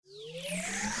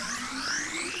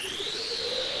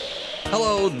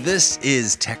Hello, this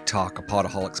is Tech Talk, a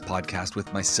Podaholics podcast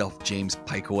with myself, James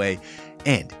Pikeway,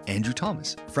 and Andrew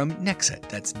Thomas from Nexa.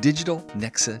 That's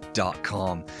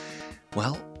digitalnexa.com.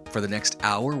 Well, for the next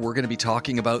hour, we're going to be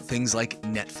talking about things like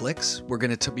Netflix. We're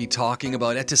going to be talking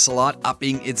about Etisalat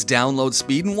upping its download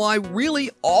speed and why really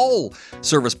all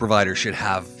service providers should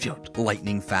have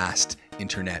lightning fast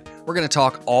internet. We're going to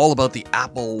talk all about the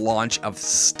Apple launch of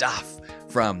stuff,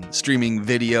 from streaming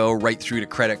video right through to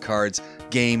credit cards,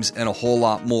 games, and a whole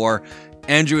lot more.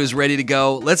 Andrew is ready to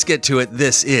go. Let's get to it.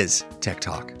 This is Tech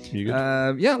Talk. You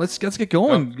good? Yeah, let's get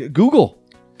going. Google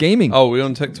gaming. Oh, we're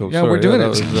on Tech Talk. Yeah, Sorry. we're doing that it.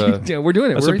 was, Yeah, we're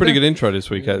doing it. That's We're a pretty right good intro this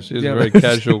week, actually. It's Yeah. a very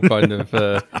casual kind of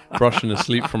brushing the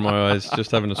sleep from my eyes, just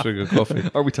having a swig of coffee.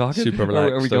 Are we talking? Super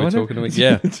relaxed. Are we Are going we there? talking to me?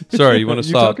 Yeah. Sorry, you want to You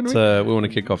start? talking to We want to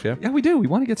kick off, yeah? Yeah, we do. We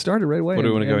want to get started right away. What do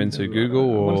we want to go into? Google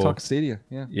I want or- to talk Stadia?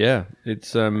 Yeah. Yeah.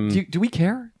 It's Do we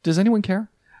care? Does anyone care?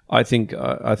 I think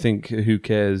who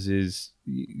cares is,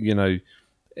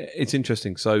 it's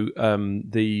interesting. So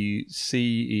the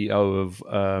CEO of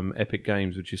Epic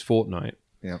Games, which is Fortnite,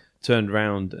 Yeah. turned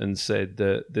around and said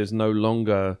that there's no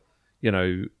longer,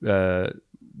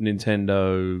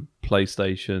 Nintendo,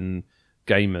 PlayStation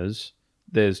gamers.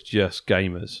 There's just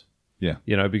gamers. Yeah.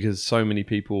 Because so many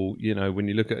people, when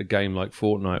you look at a game like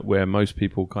Fortnite, where most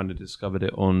people kind of discovered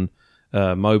it on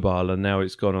mobile, and now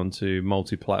it's gone onto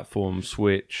multi-platform,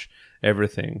 Switch,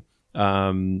 everything. So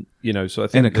I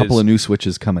think And a couple of new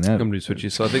switches coming out. company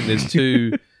switches. So I think there's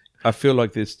two. I feel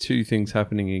like there's two things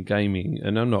happening in gaming,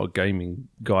 and I'm not a gaming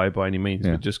guy by any means,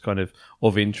 Yeah. but just kind of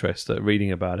reading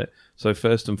reading about it. So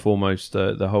first and foremost,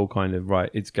 the whole kind of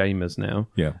it's gamers now.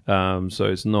 Yeah. So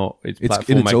it's not it's It's-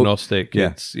 platform it's agnostic.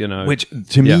 yeah. It's Which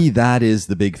to me, Yeah. that is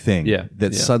the big thing. Yeah.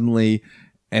 That Yeah. suddenly,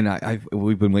 and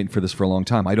we've been waiting for this for a long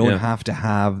time. I don't Yeah. have to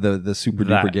have the super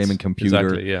duper That. gaming computer.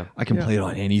 Exactly, yeah. I can play it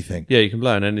on anything. Yeah, you can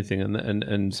play on anything,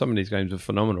 and some of these games are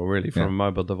phenomenal, really, from Yeah. a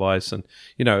mobile device. And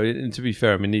and to be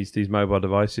fair, I mean these mobile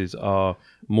devices are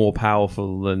more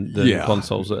powerful than Yeah.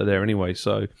 consoles that are there anyway.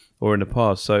 So, or in the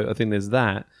past. So I think there's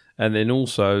that, and then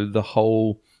also the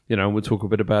whole, we'll talk a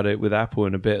bit about it with Apple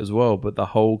in a bit as well. But the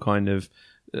whole kind of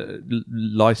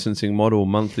licensing model,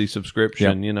 monthly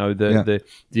subscription,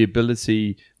 the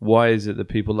ability. Why is it that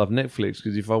people love Netflix?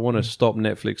 Because if I want to stop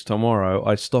Netflix tomorrow,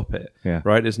 I stop it. Yeah.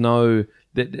 Right. There's no,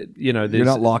 there's, You're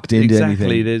not locked into exactly.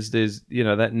 anything. There's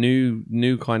that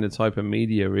new kind of type of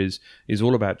media is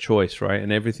all about choice, right?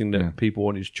 And everything that people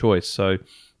want is choice. So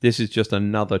this is just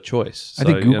another choice. I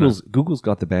think Google's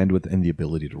got the bandwidth and the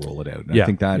ability to roll it out. And I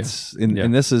think that's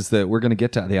and this is we're going to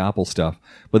get to the Apple stuff,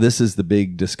 but this is the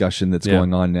big discussion that's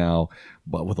going on now.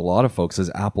 But with a lot of folks,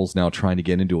 as Apple's now trying to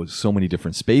get into so many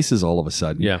different spaces all of a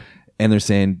sudden. Yeah. And they're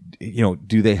saying,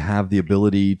 do they have the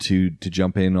ability to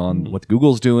jump in on what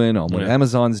Google's doing, on what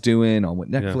Amazon's doing, on what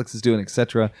Netflix is doing,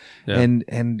 etc. Yeah.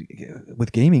 And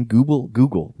with gaming, Google,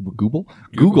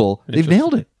 they've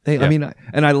nailed it. I mean,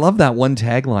 and I love that one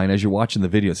tagline as you're watching the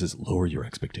video. It says, "Lower your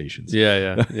expectations."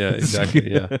 Yeah,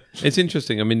 exactly. Yeah, it's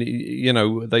interesting. I mean,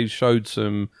 they showed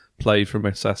some play from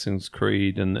Assassin's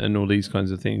Creed and all these kinds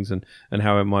of things and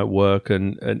how it might work.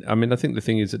 And I mean, I think the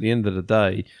thing is, at the end of the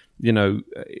day,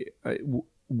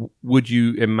 would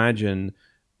you imagine?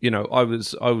 I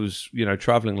was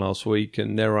traveling last week,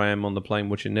 and there I am on the plane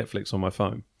watching Netflix on my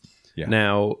phone. Yeah.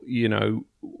 Now,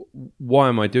 why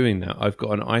am I doing that? I've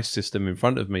got an ICE system in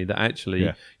front of me that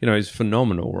actually, is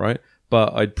phenomenal, right?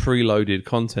 But I'd preloaded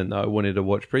content that I wanted to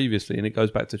watch previously, and it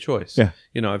goes back to choice. Yeah.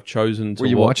 I've chosen to Were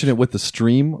you watch... watching it with the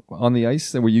stream on the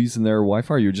ice? And were you using their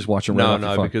Wi-Fi? Or you were just watching right off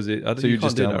your phone? because I don't So think you you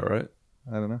just can't do download- that, right?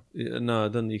 I don't know. Yeah, no, I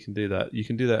don't think you can do that. You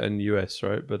can do that in the US,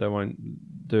 right? But they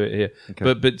won't do it here.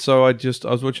 Okay. But so I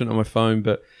was watching it on my phone,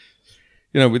 but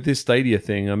with this Stadia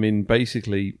thing, I mean,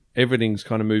 basically everything's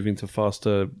kind of moving to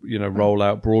faster,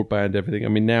 rollout, broadband, everything. I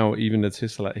mean, now even the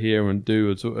Etisalat here and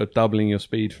are doubling your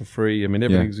speed for free. I mean,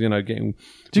 everything's getting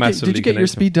massively Did you get your connected.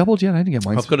 speed doubled yet? I didn't get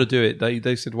mine. I've got to do it.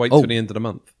 They said wait till the end of the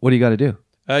month. What do you got to do?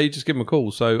 You just give them a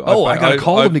call. So I gotta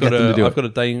call them to get them to do it. I've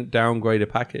got to downgrade a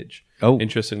package. Oh.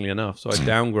 Interestingly enough, so I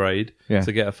downgrade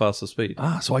to get a faster speed.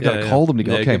 So I got to call them to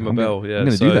go. Okay, give them a bell. I'm going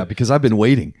to do that because I've been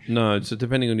waiting. No, so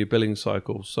depending on your billing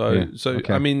cycle. So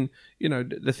okay. I mean,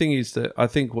 the thing is that I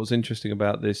think what's interesting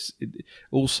about this,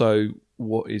 also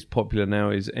what is popular now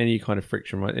is any kind of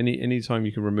friction, right? Any time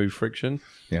you can remove friction.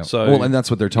 Yeah. So and that's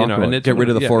what they're talking and about. Get rid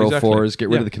of the 404s, get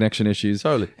rid of the connection issues.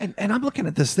 Totally. And I'm looking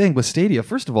at this thing with Stadia.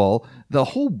 First of all, the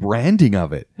whole branding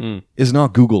of it is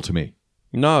not Google to me.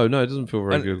 No, it doesn't feel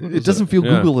very Google. It doesn't feel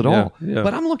Google at all. Yeah.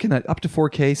 But I'm looking at up to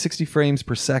 4K, 60 frames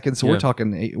per second. So we're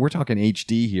talking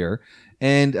HD here,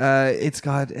 and it's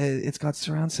got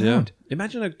surround sound.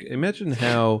 Imagine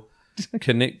how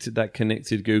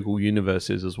connected Google universe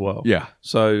is as well. Yeah.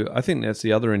 So I think that's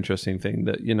the other interesting thing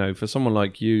that, you know, for someone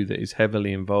like you that is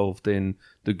heavily involved in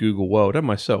the Google world, and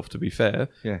myself, to be fair,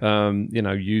 you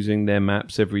know, using their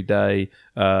maps every day,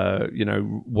 you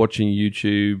know, watching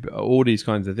YouTube, all these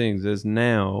kinds of things. There's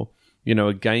now, you know,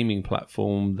 a gaming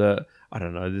platform that, I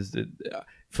don't know,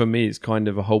 for me, it's kind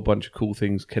of a whole bunch of cool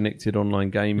things, connected online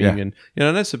gaming, and you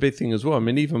know, that's a big thing as well. I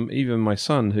mean, even my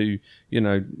son, who, you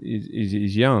know,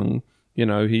 is young, you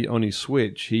know, he on his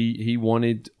Switch, he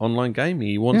wanted online gaming.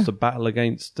 He wants to battle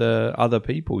against other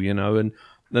people, you know, and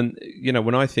then, you know,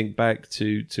 when I think back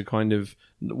to kind of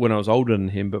when I was older than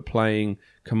him, but playing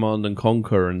Command and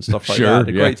Conquer and stuff like that.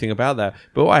 The great thing about that,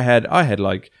 but I had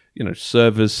like, you know,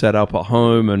 servers set up at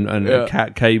home and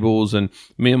cat cables, and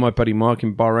me and my buddy Mark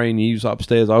in Bahrain, he was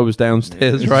upstairs, I was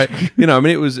downstairs, right? You know, I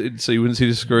mean, it was, so you wouldn't see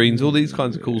the screens, all these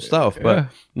kinds of cool stuff. But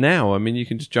now, I mean, you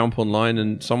can just jump online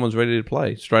and someone's ready to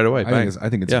play straight away. I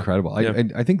think it's incredible.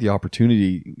 I think the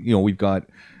opportunity, you know, we've got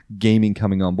gaming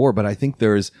coming on board, but I think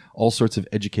there's all sorts of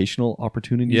educational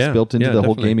opportunities built into the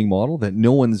whole gaming model that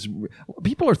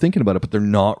people are thinking about it, but they're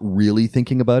not really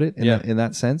thinking about it in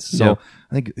that sense. So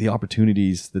I think the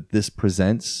opportunities that this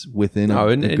presents within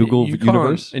the Google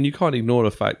universe. And you can't ignore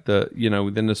the fact that, you know,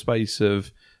 within the space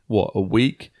of a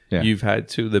week, you've had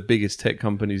two of the biggest tech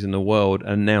companies in the world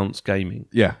announce gaming.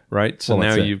 Yeah. Right? So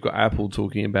now you've got Apple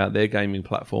talking about their gaming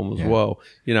platform as well.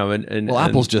 You know, and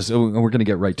Apple's just, we're going to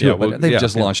get right to it, but they've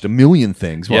just launched a million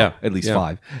things. Well, at least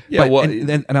 5. Yeah. But,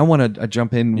 and I want to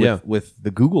jump in with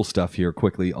the Google stuff here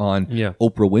quickly on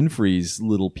Oprah Winfrey's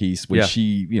little piece, which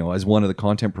she, you know, as one of the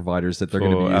content providers that they're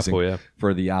going to be using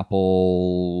for the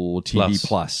Apple TV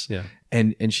Plus. Yeah.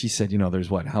 And she said, you know, there's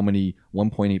how many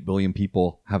 1.8 billion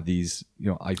people have these, you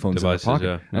know, iPhones devices, in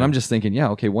their pocket. And I'm just thinking,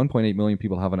 okay, 1.8 million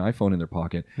people have an iPhone in their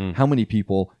pocket. How many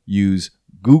people use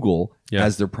Google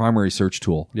as their primary search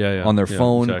tool on their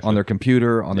phone, on their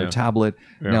computer, on their tablet?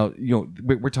 Now, you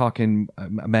know, we're talking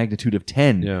a magnitude of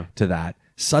 10 to that.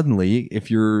 Suddenly, if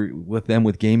you're with them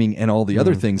with gaming and all the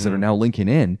other things that are now linking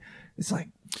in, it's like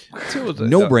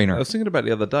no-brainer. I was thinking about it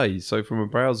the other day. So from a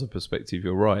browser perspective,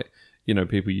 you're right. You know,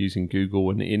 people using Google,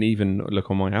 and even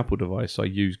look on my Apple device, I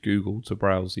use Google to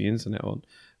browse the internet on.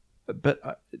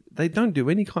 But they don't do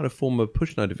any kind of form of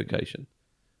push notification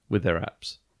with their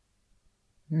apps.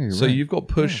 So you've got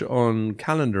push on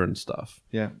calendar and stuff.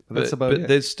 Yeah, that's about it. But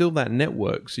there's still that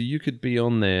network. So you could be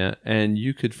on there and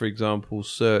you could, for example,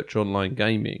 search online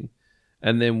gaming.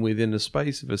 And then within the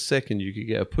space of a second, you could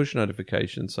get a push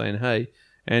notification saying, hey,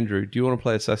 Andrew, do you want to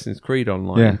play Assassin's Creed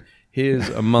online? Yeah. Here's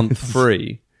a month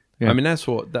free. Yeah. I mean, that's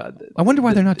what. I wonder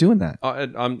why they're not doing that. I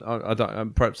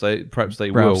don't. Perhaps they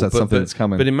will. That's something that's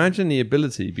coming. But imagine the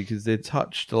ability, because they're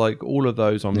touched like all of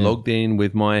those. I'm logged in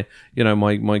with my, you know,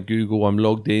 my Google. I'm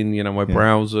logged in, you know, my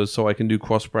browser, so I can do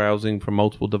cross browsing from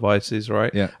multiple devices.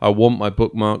 Right. Yeah. I want my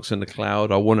bookmarks in the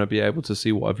cloud. I want to be able to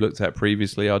see what I've looked at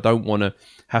previously. I don't want to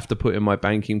have to put in my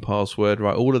banking password.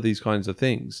 Right. All of these kinds of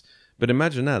things. But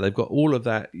imagine that they've got all of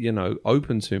that, you know,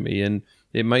 open to me, and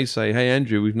it may say, hey,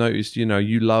 Andrew, we've noticed, you know,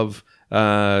 you love,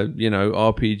 you know,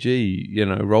 RPG, you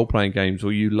know, role-playing games,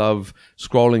 or you love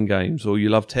scrolling games, or you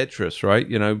love Tetris, right?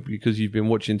 You know, because you've been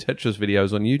watching Tetris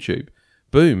videos on YouTube.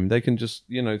 Boom. They can just,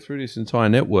 you know, through this entire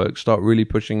network, start really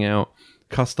pushing out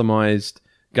customized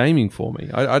gaming for me.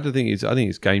 I think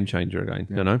it's game changer again,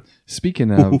 you know?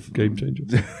 Speaking of... game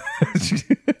changer.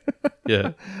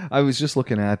 Yeah. I was just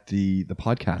looking at the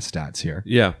podcast stats here.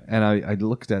 Yeah. And I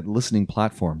looked at listening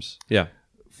platforms. Yeah.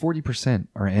 40%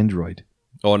 are Android.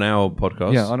 On our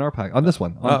podcast? Yeah, on this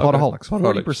one. On Podaholics.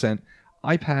 40%.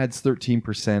 iPads 13%.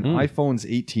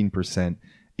 iPhones 18%.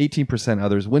 18%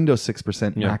 others. Windows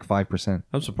 6%. Mac 5%.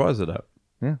 I'm surprised at that.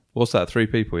 Yeah. What's that? 3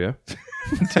 people, yeah?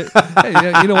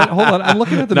 Hey, you know what? Hold on. I'm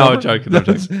looking at the number. I'm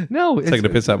joking. No, it's taking a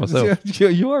piss out myself.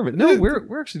 You are, but no,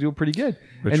 we're actually doing pretty good.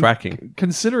 We're tracking.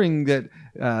 Considering that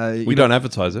we don't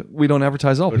advertise it. We don't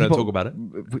advertise all. We don't talk about it.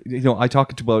 You know, I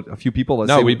talked to about a few people.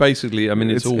 We basically, I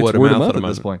mean, it's all word of mouth at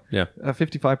this point. Yeah.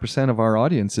 55% of our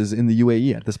audience is in the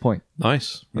UAE at this point.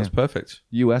 Nice. That's perfect.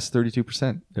 US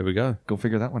 32%. There we go. Go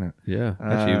figure that one out. Yeah.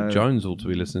 Actually, Jones ought to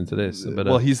be listening to this.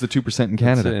 Well, he's the 2% in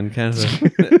Canada. In Canada.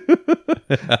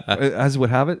 As would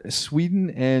have it, Sweden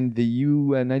and the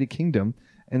United Kingdom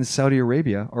and Saudi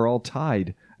Arabia are all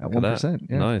tied at 1%.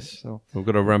 Yeah. Nice. So we've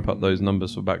got to ramp up those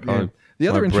numbers for back home. The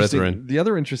other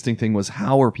interesting thing was,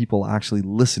 how are people actually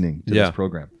listening to this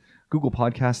program? Google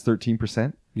Podcasts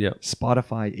 13%. Yeah.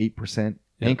 Spotify 8%.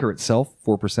 Yeah. Anchor itself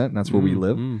 4%, and that's where we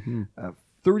live.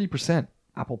 30%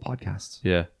 Apple Podcasts.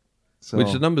 Yeah. So,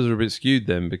 which the numbers are a bit skewed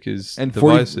then, because and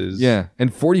devices. 40,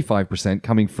 and 45%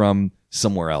 coming from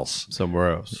somewhere else.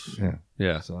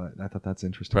 Yeah. So I thought that's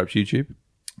interesting. Perhaps YouTube.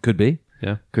 Could be.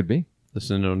 Yeah. Could be.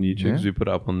 Listen on YouTube because we put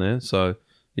it up on there. So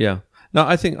yeah. No,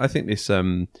 I think this.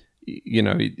 I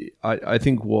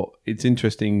think what it's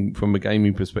interesting from a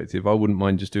gaming perspective. I wouldn't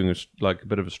mind just doing a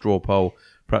bit of a straw poll,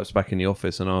 perhaps back in the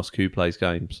office, and ask who plays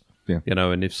games. Yeah.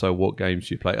 And if so, what games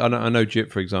do you play? I know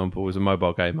Jip, for example, is a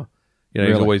mobile gamer. Really?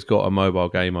 He's always got a mobile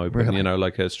game open, Really?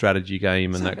 like a strategy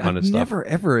game and that kind of stuff. Never,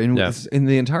 ever, in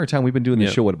the entire time we've been doing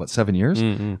this show, about 7 years?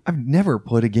 Mm-hmm. I've never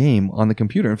put a game on the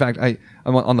computer. In fact,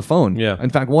 I'm on the phone. Yeah. In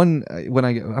fact, when I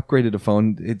upgraded a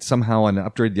phone, it somehow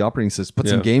upgraded the operating system, put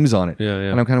some games on it. Yeah.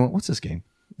 And I'm kind of, what's this game?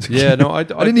 Yeah, no, I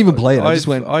didn't even play it. I just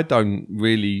went. I don't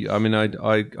really. I mean, I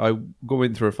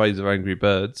went through a phase of Angry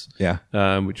Birds,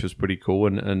 which was pretty cool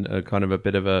and kind of a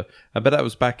bit of a. But that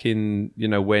was back in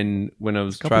when I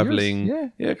was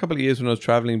traveling. A couple of years when I was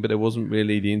traveling, but there wasn't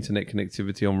really the internet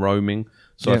connectivity on roaming.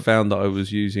 So I found that I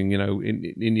was using,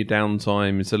 in your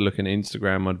downtime, instead of looking at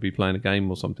Instagram, I'd be playing a game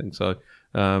or something. So.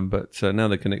 But now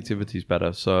the connectivity is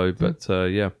better. So, but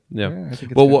yeah. I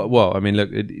think it's Well, I mean, look,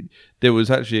 there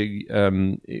was actually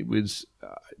it was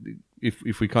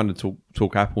if we kind of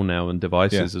talk Apple now and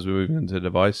devices as we're moving into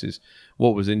devices.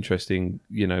 What was interesting,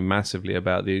 massively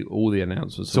about all the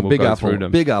announcements. So we'll big go Apple, through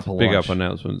them. big Apple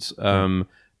announcements.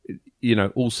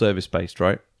 All service based,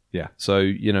 right? Yeah.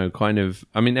 So, kind of,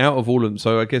 I mean, out of all of them,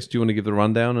 so I guess, do you want to give the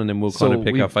rundown and then we'll kind of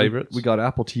pick our favorites? We got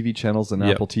Apple TV channels and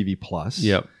Apple TV Plus.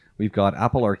 Yep. We've got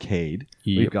Apple Arcade.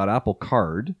 Yep. We've got Apple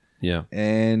Card. Yeah.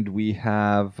 And we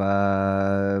have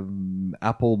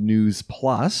Apple News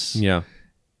Plus. Yeah.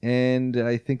 And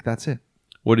I think that's it.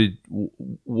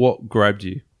 What grabbed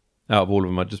you out of all of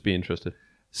them? I'd just be interested.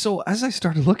 So as I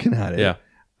started looking at it,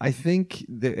 I think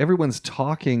that everyone's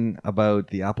talking about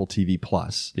the Apple TV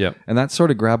Plus. Yeah. And that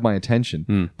sort of grabbed my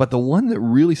attention. But the one that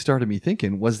really started me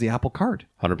thinking was the Apple Card.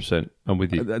 100%. I'm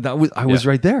with you. I was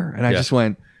right there. And I just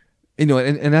went,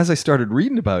 and as I stared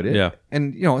reading about it,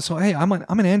 and so hey, I'm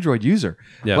an Android user,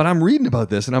 but I'm reading about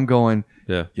this and I'm going,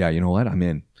 you know what, I'm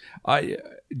in. Do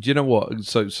you know what?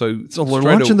 So they're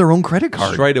launching their own credit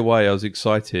card. Straight away, I was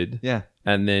excited, yeah,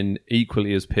 and then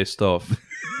equally as pissed off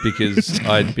because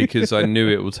I knew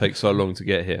it would take so long to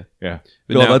get here. Yeah,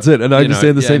 no, that's it. And I just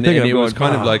saying the same thing. And it was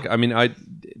kind of like, I mean,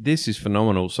 this is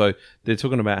phenomenal. So they're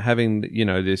talking about having,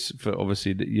 this for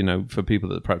obviously, for people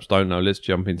that perhaps don't know, let's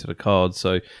jump into the card.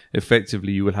 So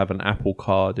effectively you will have an Apple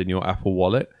Card in your Apple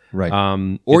Wallet. Right.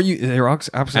 Or they're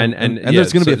absolutely, and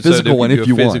there's going to be a physical one if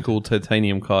you want. A physical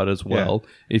titanium card as well,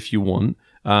 if you want.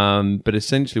 But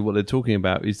essentially what they're talking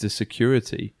about is the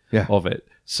security of it.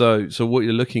 So what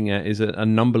you're looking at is a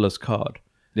numberless card.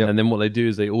 Yep. And then what they do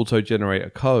is they auto-generate a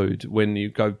code when you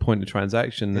go point a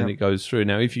transaction, then it goes through.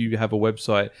 Now, if you have a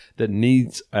website that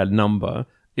needs a number,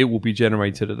 it will be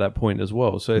generated at that point as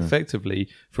well. So effectively,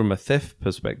 from a theft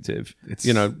perspective,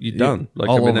 you're done. Like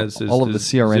all of the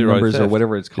CRN numbers theft. Or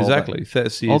whatever it's called. Exactly.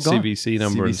 CVC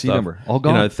number and stuff. All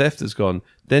gone. Theft is gone.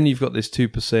 Then you've got this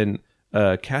 2%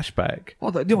 cashback.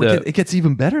 Well, it gets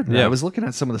even better than that. I was looking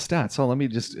at some of the stats. So let me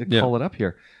just call it up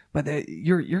here. But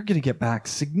you're going to get back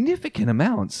significant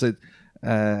amounts. You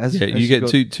get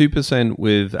 2%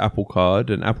 with Apple Card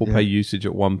and Apple Pay usage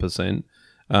at 1%,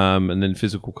 and then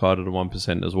physical card at a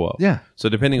 1% as well. Yeah. So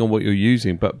depending on what you're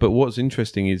using, but what's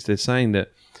interesting is they're saying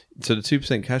that the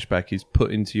 2% cashback is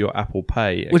put into your Apple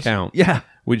Pay account. Yeah.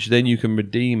 Which then you can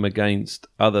redeem against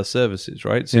other services,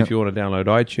 right? So if you want to download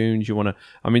iTunes,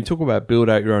 talk about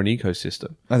build out your own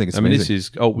ecosystem. I think it's amazing. This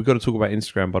is, we've got to talk about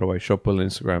Instagram, by the way, Shopwell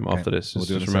Instagram after this. We'll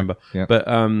just remember. Yeah. But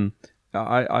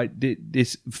I did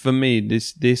this, for me,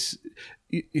 this,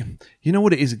 you know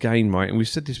what it is again, right? And we've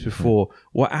said this before.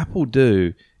 What Apple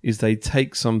do is they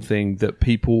take something that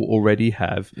people already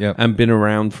have and been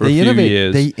around for a few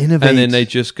years. They innovate. And then they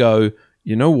just go,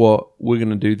 you know what? We're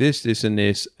going to do this, this, and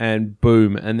this, and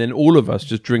boom. And then all of us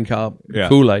just drink up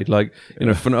Kool-Aid. Like,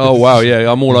 oh, wow,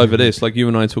 yeah, I'm all over this. Like you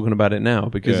and I are talking about it now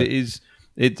because it is...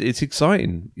 It's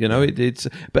exciting,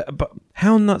 but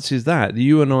how nuts is that?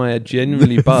 You and I are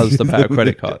genuinely buzzed about a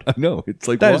credit card. I know, it's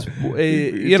like that's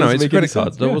it's a credit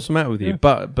card. So what's the matter with you?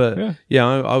 But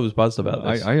I was buzzed about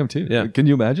this. I am too. Yeah. Can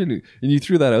you imagine? And you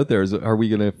threw that out there. Are we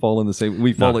going to fall in the same?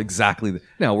 We fall exactly.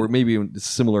 Now we're maybe in a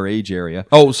similar age area.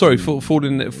 Oh, sorry. Are we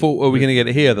going to get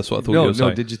it here? That's what I thought you were saying.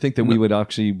 No. Did you think that we would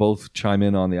actually both chime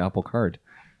in on the Apple Card?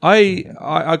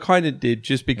 I kind of did,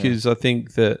 just because I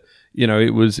think that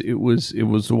it was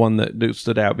the one that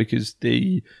stood out because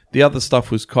the other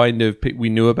stuff was kind of we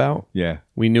knew about. Yeah,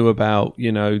 we knew about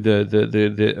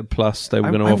the plus they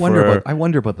were going to offer. I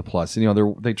wonder about the plus.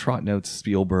 They trotting out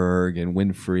Spielberg and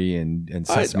Winfrey and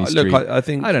Sesame Street. Look, I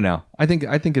think I don't know. I think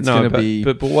it's going to be.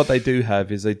 But what they do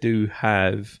have is they do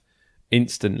have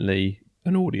instantly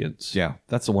an audience. Yeah,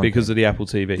 that's the one because of the Apple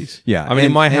TVs. Yeah, I mean,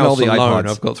 in my house the alone, iPods.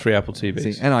 I've got 3 Apple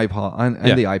TVs. And iPod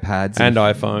and the iPads and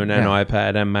iPhone and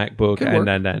iPad and MacBook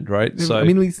and right. So I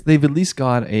mean, they've at least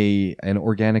got an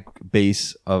organic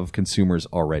base of consumers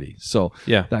already. So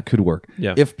that could work.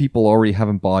 Yeah. If people already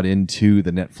haven't bought into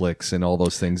the Netflix and all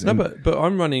those things. No, but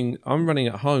I'm running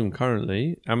at home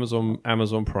currently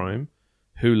Amazon Prime,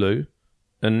 Hulu,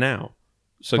 and Now.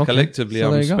 So collectively,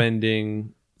 I'm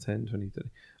spending 10, 20, 30.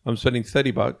 I'm spending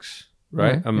 $30,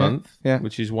 right, a month,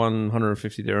 which is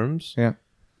 150 dirhams. Yeah.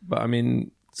 But I mean...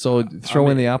 So throw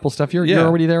in the Apple stuff, you're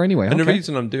already there anyway. And the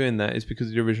reason I'm doing that is because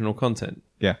of the original content.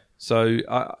 Yeah. So,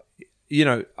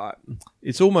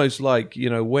 it's almost like,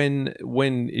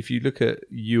 when if you look at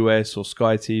US or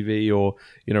Sky TV or,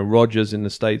 Rogers in the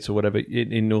States or whatever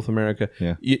in North America,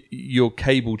 your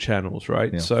cable channels,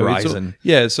 right? Yeah. So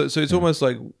Verizon. So it's almost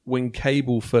like when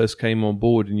cable first came on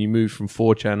board and you moved from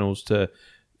 4 channels to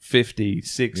 50,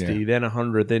 60, then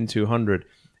 100, then 200.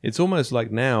 It's almost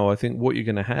like now, I think what you're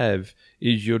going to have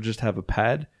is you'll just have a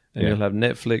pad and you'll have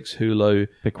Netflix, Hulu,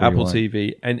 Apple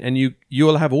TV, and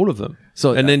you'll have all of them.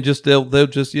 So and then just they'll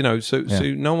just so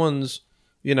no one's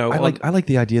I like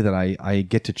the idea that I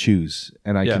get to choose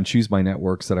and I can choose my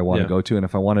networks that I want to go to, and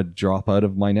if I want to drop out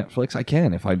of my Netflix, I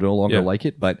can if I no longer like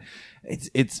it. But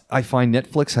it's I find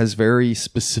Netflix has very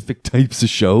specific types of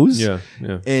shows. Yeah.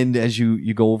 And as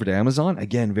you go over to Amazon,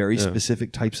 again, very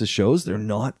specific types of shows. They're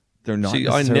not. See,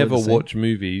 I never watch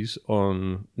movies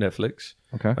on Netflix.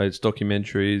 Okay. It's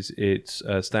documentaries, it's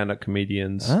stand-up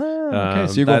comedians. Okay.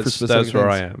 So you're going for specific That's where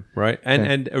things. I am, right?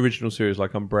 And original series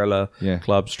like Umbrella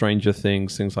Club, Stranger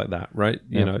Things, things like that, right?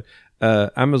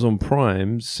 Amazon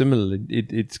Prime, similarly,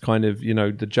 it's kind of,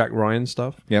 the Jack Ryan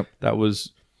stuff. Yep. That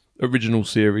was original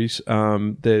series.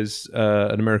 There's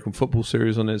an American football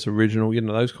series on it. It's original,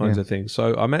 those kinds of things.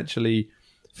 So I'm actually...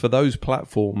 For those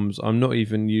platforms, I'm not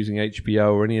even using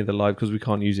HBO or any of the live because we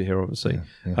can't use it here, obviously.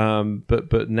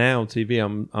 But now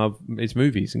TV, it's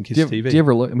movies and Kiss TV. Do you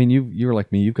ever look? I mean, you're like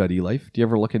me. You've got eLife. Do you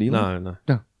ever look at eLife?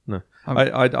 No.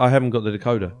 I haven't got the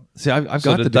decoder. See, I've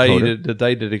got the decoder. The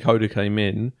day the decoder came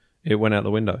in, it went out the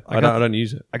window. I don't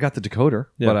use it. I got the decoder,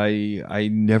 but I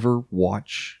never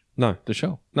watch the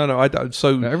show. No. I don't.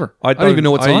 So never. I don't even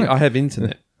know what's on it. I have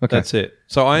internet. Okay. That's it.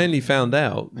 So I only found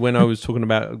out when I was talking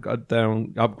about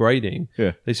upgrading.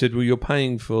 Yeah. They said, well, you're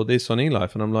paying for this on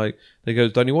eLife. And I'm like, they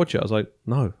goes, don't you watch it? I was like,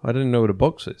 no, I didn't know what a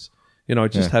box is. I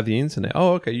just have the internet.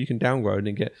 Oh, okay. You can downgrade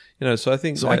and get, so I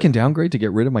think. So I can downgrade to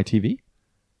get rid of my TV?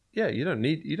 Yeah. You don't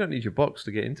need your box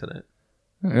to get internet.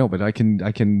 I know, but I can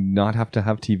not have to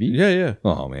have TV? Yeah.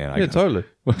 Oh, man. Totally.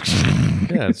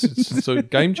 It's a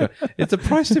game changer. The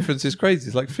price difference is crazy.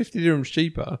 It's like 50 dirhams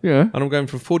cheaper. Yeah. And I'm going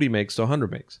from 40 megs to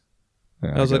 100 megs.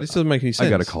 Yeah, I was like, this doesn't make any sense. I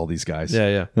got to call these guys.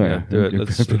 Yeah. Do it.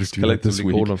 Let's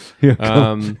collectively call them.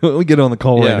 Yeah, we get on the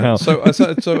call right now. So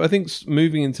I think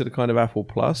moving into the kind of Apple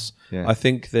Plus, I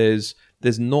think there's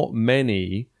not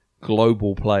many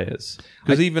global players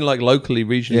because even like locally,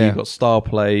 regionally, you've got Star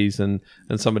Plays and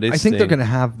some of this. I think they're going to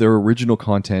have their original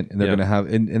content, and they're going to have,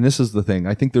 and this is the thing.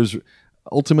 I think there's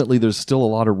still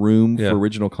a lot of room for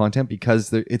original content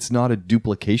because it's not a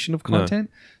duplication of content.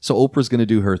 No. So Oprah's going to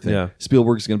do her thing.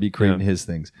 Spielberg's going to be creating his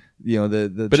things.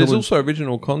 But there's also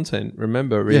original content.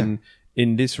 Remember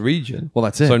in this region. Well,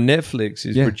 that's it. So Netflix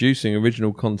is producing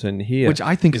original content here, which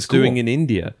I think is cool. doing in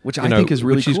India, which I think is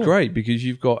really which cool. is great because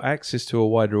you've got access to a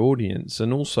wider audience,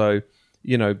 and also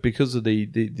because of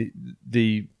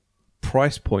the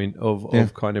price point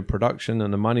of kind of production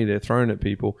and the money they're throwing at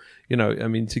people, I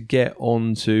mean, to get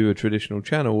onto a traditional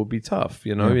channel would be tough,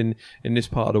 in this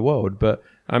part of the world. But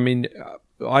I mean,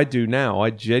 I do now. I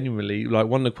genuinely, like,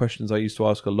 one of the questions I used to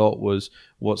ask a lot was,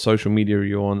 what social media are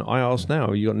you on? I ask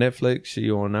now, you got Netflix, are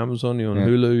you on Amazon, are you on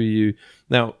Hulu, are you...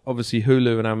 Now, obviously,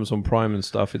 Hulu and Amazon Prime and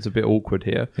stuff, it's a bit awkward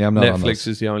here. Yeah, I'm not Netflix on those.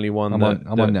 Is the only one I'm on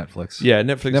Netflix. Yeah,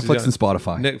 Netflix and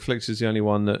Spotify. Netflix is the only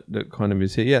one that kind of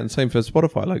is here. Yeah, and same for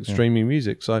Spotify, like streaming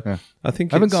music. So I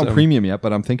think I haven't gone premium yet,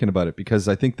 but I'm thinking about it because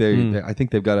I think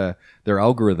they've got their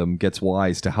algorithm gets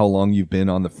wise to how long you've been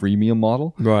on the freemium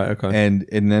model. Right, okay. And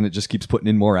then it just keeps putting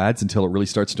in more ads until it really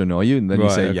starts to annoy you, and then you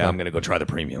say, I'm going to go try the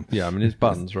premium. Yeah, I mean, it's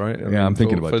buttons, right? I'm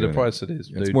thinking about for doing the price it is.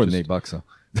 It's more than $8, so.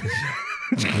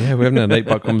 Yeah, we haven't had an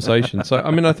 $8 conversation. So,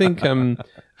 I mean, I think,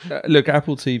 look,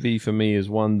 Apple TV for me is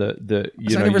one that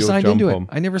I never signed into it.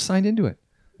 I never signed into it.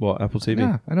 What, Apple TV?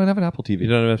 Yeah, I don't have an Apple TV. You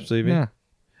don't have Apple TV? Yeah.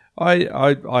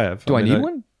 I have. Do I need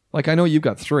one? Like, I know you've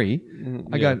got 3.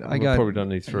 I probably don't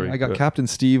need 3. I got Captain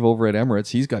Steve over at Emirates.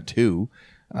 He's got 2.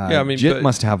 Jit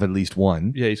must have at least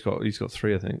 1. Yeah, he's got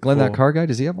 3, I think. Glenn, that car guy,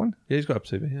 does he have one? Yeah, he's got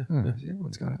Apple TV. Yeah.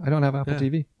 Everyone's got it. I don't have Apple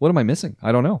TV. What am I missing?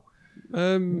 I don't know.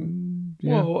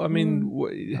 Well, I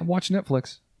mean, I watch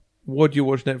Netflix what do you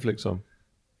watch Netflix on?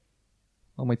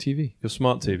 on my TV. Your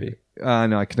smart TV.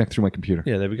 No, I connect through my computer.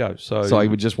 Yeah, there we go. So I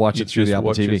would just watch it through the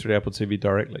Apple TV. It through the Apple TV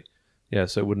directly. Yeah,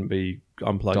 so it wouldn't be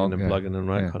unplugging and plugging and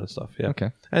that kind of stuff. Yeah.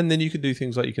 Okay. And then you can do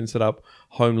things like you can set up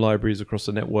home libraries across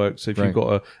the network. So if you've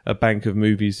got a bank of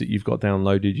movies that you've got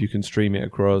downloaded, you can stream it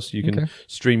across. You can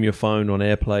stream your phone on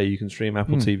AirPlay. You can stream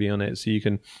Apple TV on it. So you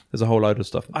can. There's a whole load of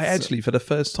stuff. I actually, for the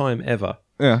first time ever,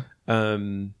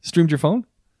 streamed your phone?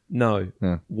 No,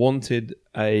 wanted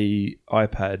a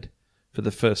iPad for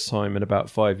the first time in about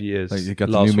 5 years.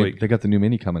 Last week, they got the new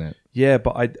Mini coming out. Yeah,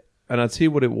 but I'll tell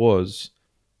you what it was.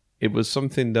 It was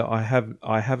something that I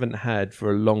haven't had for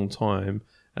a long time,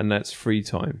 and that's free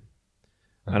time.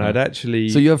 And I'd actually...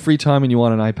 So you have free time and you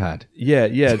want an iPad?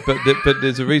 Yeah, but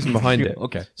there's a reason behind it.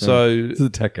 Okay. So this is a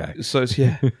tech guy.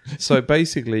 So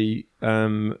basically,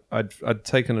 I'd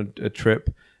taken a trip,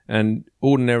 and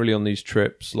ordinarily on these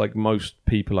trips, like most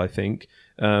people, I think,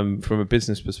 from a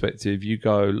business perspective, you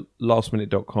go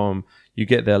lastminute.com, you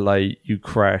get there late, you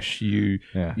crash, you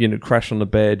crash on the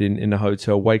bed in a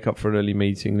hotel, wake up for an early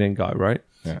meeting, then go, right?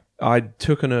 Yeah. I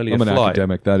took an earlier flight. I'm an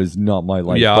academic. That is not my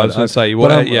life. Yeah, I was going to say.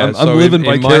 Well, I'm living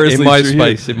vicariously in my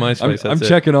space. In my space, I'm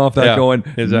checking off that going,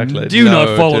 exactly. Do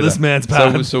not follow this man's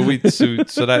path.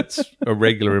 So that's a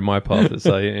regular in my path, let's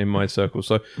say, in my circle.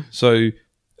 So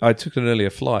I took an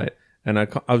earlier flight, and I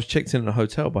was checked in at a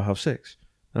hotel by 6:30.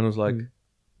 And I was like,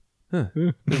 this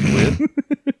is weird.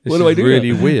 What do I do?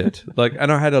 Really weird. Like,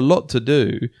 and I had a lot to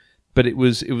do, but it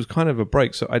was kind of a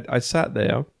break. So I sat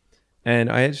there,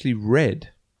 and I actually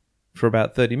read for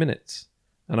about 30 minutes,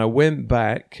 and I went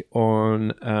back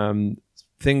on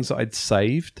things that I'd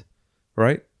saved,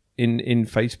 right, in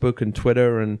Facebook and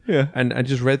Twitter, and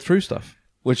just read through stuff.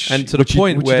 Which you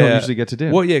don't usually get to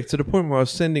do. Well, yeah, to the point where I was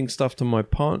sending stuff to my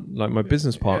my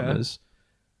business partners,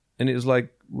 and it was like,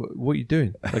 what are you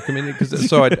doing? Like, I mean, because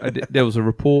there was a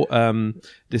report,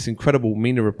 this incredible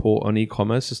MENA report on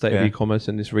e-commerce, the state of e-commerce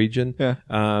in this region. Yeah.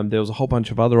 There was a whole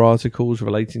bunch of other articles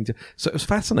relating to. So it was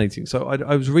fascinating. So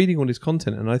I was reading all this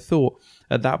content, and I thought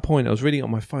at that point I was reading it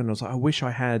on my phone. And I was like, I wish I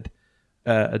had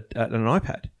an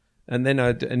iPad. And then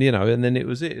and then it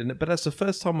was it. But that's the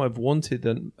first time I've wanted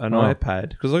an iPad,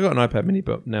 because I got an iPad Mini,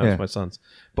 but now it's my son's.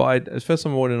 But it's the first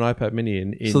time I wanted an iPad Mini.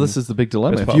 In so this is the big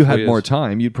dilemma. If you had more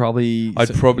time, I'd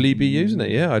probably be using it.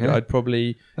 Yeah, I'd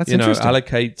probably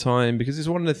allocate time, because it's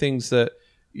one of the things that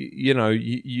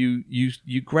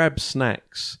you grab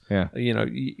snacks. Yeah,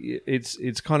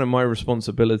 it's kind of my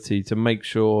responsibility to make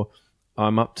sure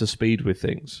I'm up to speed with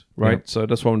things, right? Yeah. So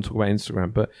that's why I want to talk about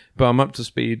Instagram. But I'm up to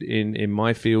speed in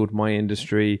my field, my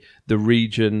industry, the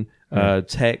region,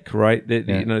 tech, right?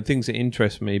 Things that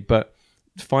interest me. But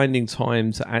finding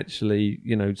time to actually,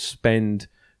 spend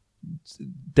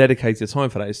dedicated time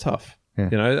for that is tough. Yeah.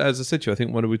 As I said to you, I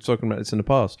think when we were talking about this in the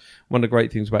past, one of the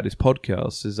great things about this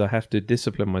podcast is I have to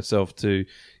discipline myself to,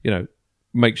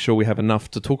 make sure we have enough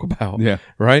to talk about,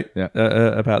 right? Yeah.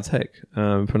 About tech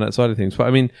from that side of things. But I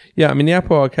mean, the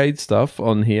Apple Arcade stuff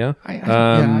on here.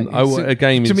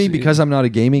 To me, because I'm not a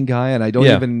gaming guy, and I don't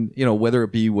even, whether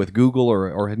it be with Google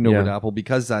or heading over to Apple,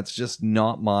 because that's just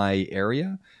not my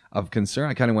area of concern.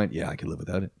 I kind of went, I could live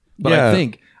without it. But I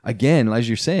think, again, as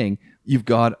you're saying, you've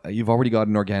already got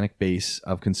an organic base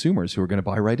of consumers who are going to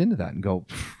buy right into that and go,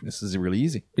 this is really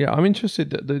easy. Yeah, I'm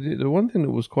interested. The one thing that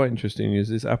was quite interesting is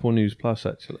this Apple News Plus,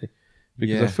 actually,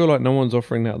 because I feel like no one's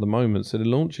offering that at the moment. So they're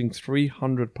launching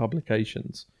 300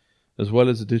 publications, as well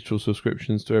as the digital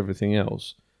subscriptions to everything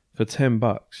else, for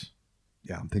 $10.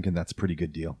 Yeah, I'm thinking that's a pretty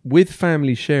good deal. With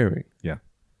family sharing. Yeah.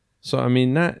 So, I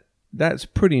mean, that's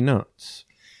pretty nuts.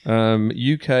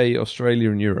 UK, Australia,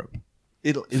 and Europe.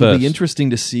 It'll be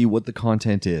interesting to see what the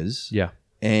content is. Yeah.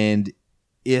 And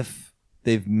if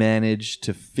they've managed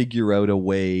to figure out a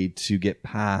way to get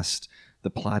past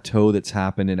the plateau that's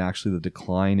happened and actually the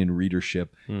decline in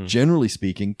readership, generally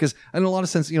speaking. Because in a lot of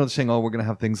sense, they're saying, we're going to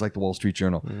have things like the Wall Street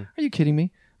Journal. Are you kidding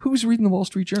me? Who's reading the Wall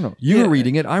Street Journal? You're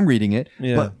reading it. I'm reading it.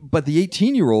 Yeah. But the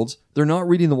 18-year-olds, they're not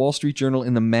reading the Wall Street Journal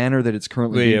in the manner that it's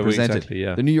currently being presented. Exactly,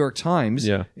 yeah. The New York Times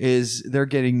they're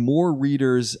getting more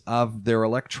readers of their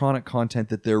electronic content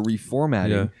that they're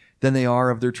reformatting than they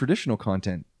are of their traditional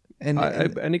content. And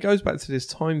it goes back to this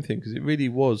time thing, because it really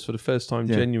was, for the first time,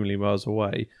 genuinely, while I was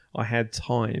away, I had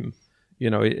time,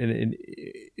 and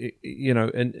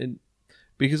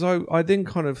because I then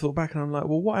kind of thought back and I'm like,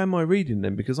 well, what am I reading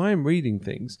then? Because I am reading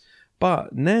things.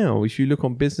 But now, if you look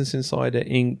on Business Insider,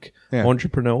 Inc.,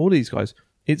 Entrepreneur, all these guys,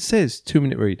 it says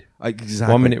 2-minute read.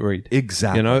 Exactly. 1 minute read.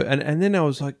 Exactly. You know, and then I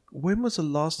was like, when was the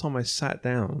last time I sat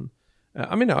down?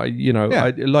 I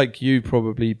like you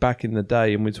probably back in the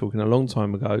day, and we're talking a long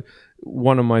time ago,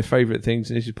 one of my favorite things,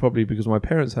 and this is probably because my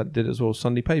parents did it as well,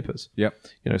 Sunday papers. Yep.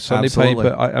 You know, Sunday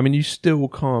paper. I mean, you still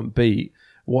can't beat.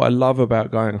 What I love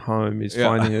about going home is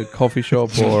finding a coffee shop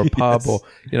or a pub or,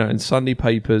 you know, and Sunday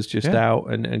papers just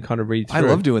out and kind of read through. I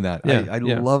love doing that. Yeah. I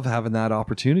love having that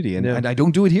opportunity. And I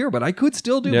don't do it here, but I could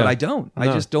still do it, but I don't.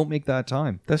 I just don't make that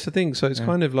time. That's the thing. So it's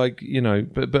kind of like, you know,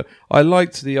 but I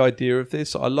liked the idea of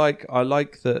this. I like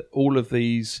that all of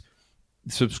these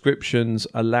subscriptions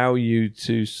allow you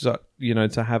to, you know,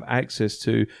 to have access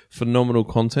to phenomenal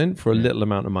content for a little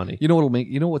amount of money. You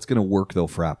know what's going to work though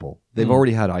for Apple? They've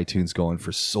already had iTunes going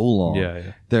for so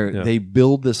long. They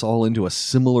build this all into a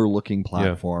similar looking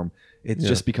platform. It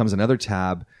just becomes another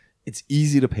tab. It's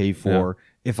easy to pay for.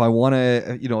 If I want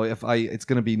to, you know, it's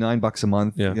going to be $9 a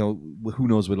month, you know, who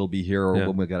knows what it'll be here or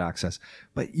when we get access.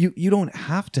 But you don't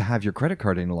have to have your credit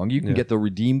card any longer. You can get the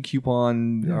redeem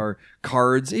coupon or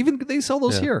cards. Even they sell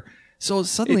those here. So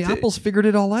suddenly Apple's figured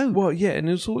it all out. Well, and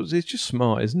it's just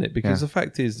smart, isn't it? Because the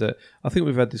fact is that I think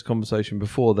we've had this conversation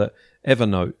before that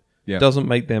Evernote doesn't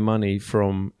make their money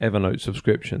from Evernote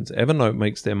subscriptions. Evernote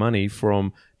makes their money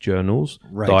from journals,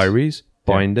 diaries,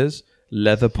 binders,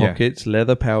 leather pockets,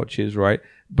 leather pouches, right?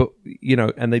 But, you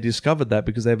know, and they discovered that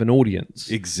because they have an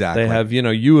audience. Exactly. They have, you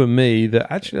know, you and me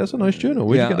that actually that's a nice journal.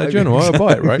 Where'd you get that journal? I'll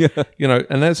buy it, right? You know,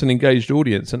 and that's an engaged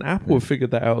audience. And Apple have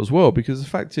figured that out as well, because the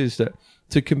fact is that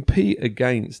to compete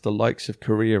against the likes of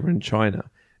Korea and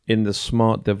China in the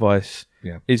smart device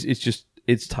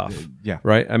it's tough.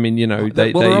 Right? I mean, you know,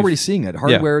 they're already seeing it.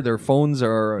 Hardware, their phones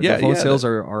are, their phone sales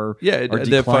are declining.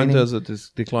 Their phone sales are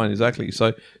declining, exactly.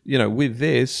 So, you know, with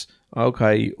this,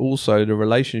 also the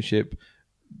relationship,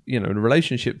 you know, the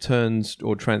relationship turns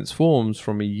or transforms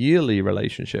from a yearly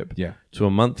relationship to a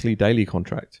monthly, daily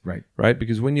contract. Right?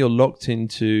 Because when you're locked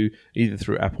into either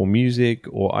through Apple Music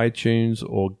or iTunes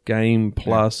or Game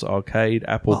Plus, Arcade,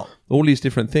 Apple, all these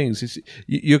different things,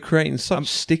 you're creating such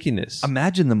stickiness.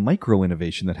 Imagine the micro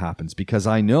innovation that happens, because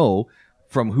I know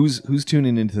from who's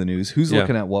tuning into the news, who's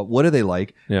looking at what are they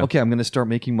like? Okay, I'm going to start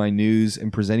making my news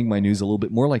and presenting my news a little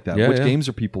bit more like that. Which games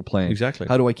are people playing? Exactly.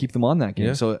 How do I keep them on that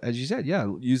game? So as you said,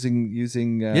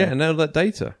 using and all that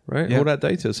data, right? All that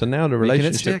data. So now the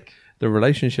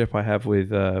relationship I have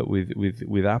with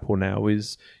Apple now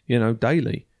is, you know,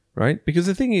 daily, right? Because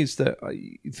the thing is that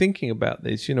thinking about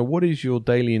this, you know, what is your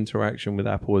daily interaction with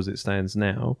Apple as it stands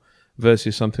now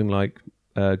versus something like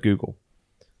Google?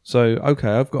 So,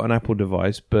 I've got an Apple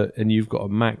device, and you've got a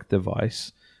Mac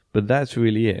device, but that's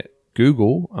really it.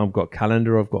 Google, I've got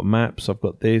Calendar, I've got Maps, I've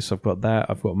got this, I've got that,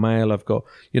 I've got Mail, I've got,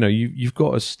 you know, you've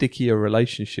got a stickier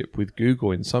relationship with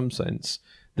Google in some sense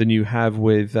than you have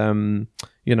with,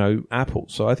 you know, Apple.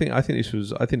 So I think this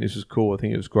was cool. I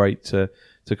think it was great to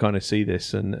kind of see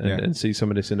this and see some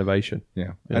of this innovation.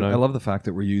 Yeah, I love the fact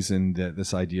that we're using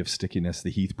this idea of stickiness. The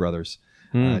Heath brothers.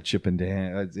 Chip and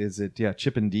Dan,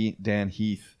 Chip and Dan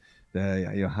Heath, you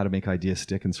know, how to make ideas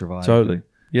stick and survive. Totally.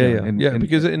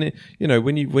 Because you know,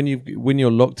 when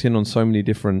you're locked in on so many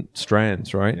different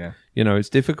strands, right? You know, it's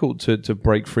difficult to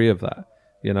break free of that.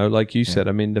 You know, like you said,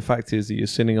 I mean, the fact is that you're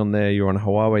sitting on there, you're on a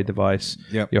Huawei device,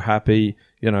 you're happy,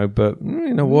 you know, but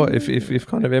you know what? If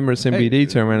kind of Emirates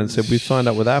NBD turned around and said we've signed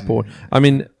up with Apple, I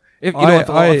mean. If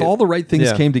all the right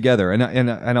things came together, and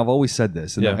I've always said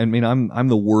this, and I mean I'm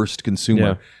the worst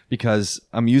consumer because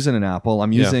I'm using an Apple,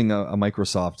 I'm using a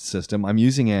Microsoft system, I'm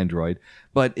using Android,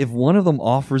 but if one of them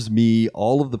offers me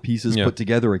all of the pieces put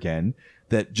together again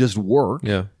that just work,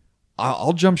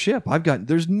 I'll jump ship.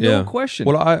 There's no question.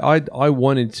 Well, I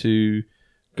wanted to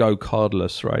go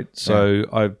cardless, right? So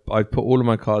I put all of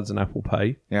my cards in Apple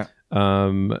Pay.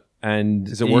 And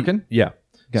is it working? Yeah.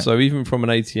 Okay. So even from an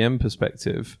ATM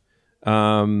perspective.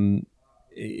 I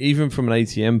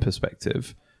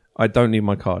don't need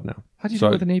my card now. How do you do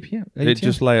it with an ATM? It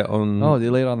just lay it on. Oh, they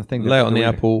lay it on the thing. Lay it on the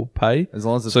Apple Pay. As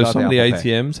long as it's so got some the of the Apple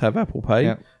ATMs have Apple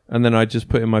Pay, and then I just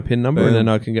put in my PIN number, and then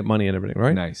I can get money and everything.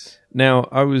 Right? Nice. Now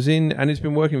I was in, and it's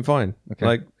been working fine.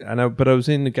 Okay. But I was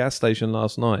in the gas station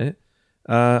last night,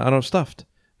 and I was stuffed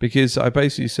because I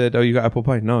basically said, "Oh, you got Apple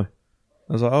Pay?" No.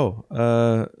 I was like, "Oh,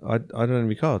 I don't have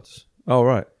any cards." Oh,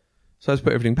 right. So I just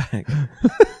put everything back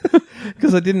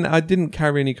because I didn't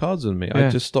carry any cards on me.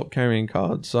 I just stopped carrying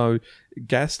cards. So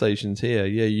gas stations here,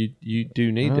 you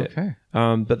do need it.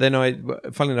 But then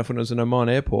funnily enough, when I was in Oman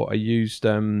airport, I used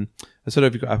I said,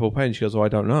 "Have you got Apple Pay?" And she goes, "Oh, I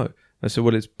don't know." I said,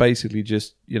 well, it's basically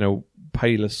just,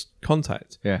 payless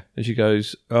contact. Yeah. And she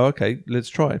goes, oh, okay, let's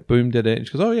try it. Boom, did it. And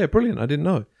she goes, oh, yeah, brilliant. I didn't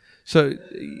know. So,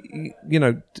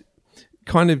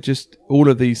 kind of just all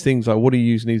of these things, like what are you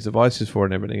using these devices for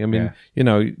and everything. I mean,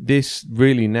 this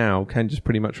really now can just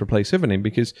pretty much replace everything,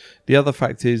 because the other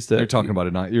fact is that... You're talking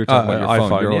about you're talking about your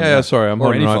phone. Yeah, sorry, I'm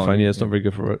holding an iPhone. Phone. Yeah, it's not very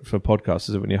good for podcasts,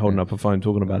 is it, when you're holding up a phone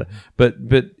talking about it? But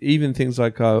even things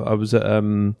like I was at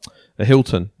a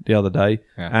Hilton the other day,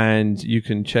 and you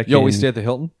can check in... You always stay at the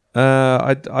Hilton?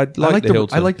 I like the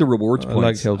Hilton. I like the rewards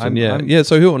points. I like Hilton, yeah.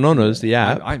 So Hilton Honors, the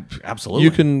app, absolutely.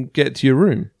 you can get to your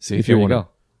room if you want to.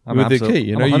 With the key,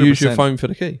 you use your phone for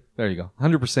the key. There you go.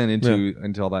 100%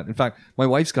 into all that. In fact, my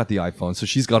wife's got the iPhone, so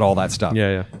she's got all that stuff.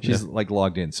 Yeah. She's like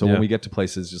logged in. So when we get to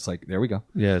places, just like, there we go.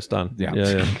 Yeah, it's done. Yeah,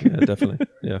 definitely.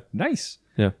 Yeah. Nice.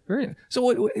 Yeah. Very.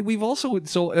 So we've also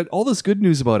all this good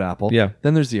news about Apple. Yeah.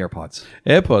 Then there's the AirPods.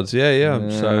 AirPods. Yeah.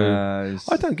 So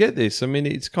I don't get this. I mean,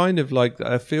 it's kind of like,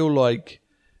 I feel like,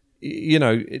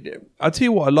 I'll tell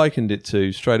you what I likened it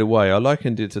to straight away. I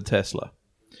likened it to Tesla.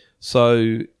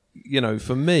 So,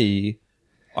 for me,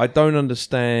 I don't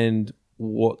understand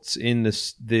what's in the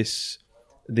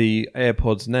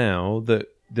AirPods now that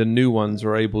the new ones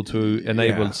are able to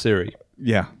enable Siri.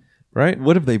 Yeah. Right?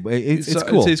 What have they? It's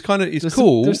cool. It's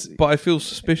cool, but I feel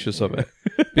suspicious of it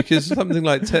because something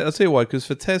like I'll tell you why. Because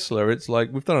for Tesla, it's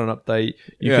like we've done an update.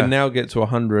 You can now get to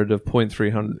 100 of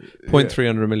 0.300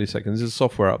 milliseconds. It's a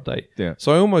software update. Yeah.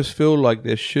 So I almost feel like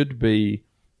there should be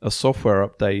a software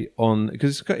update on,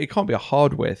 because it can't be a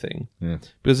hardware thing. Yeah.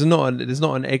 Because there's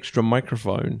not an extra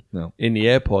microphone in the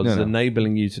AirPods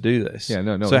enabling you to do this. Yeah,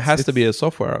 no. So it has to be a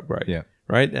software upgrade. Yeah.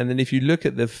 Right, and then if you look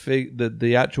at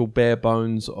the actual bare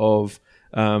bones of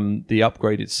the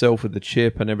upgrade itself with the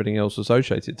chip and everything else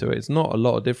associated to it, it's not a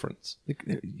lot of difference.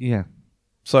 Yeah.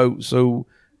 So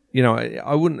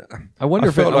I wouldn't. I wonder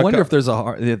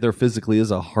if there physically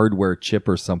is a hardware chip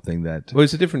or something that. Well,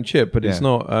 it's a different chip, but it's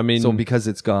not. I mean, so because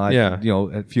it's got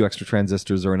a few extra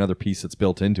transistors or another piece that's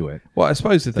built into it. Well, I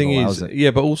suppose the thing is,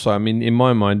 but also, I mean, in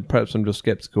my mind, perhaps I'm just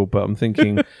skeptical, but I'm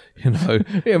thinking,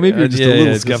 maybe you're just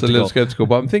a little skeptical,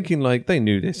 but I'm thinking like they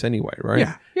knew this anyway, right?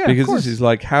 Yeah, because this is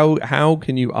like how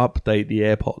can you update the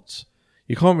AirPods?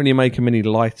 You can't really make them any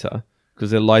lighter because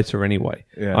they're lighter anyway.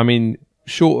 Yeah. I mean,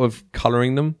 short of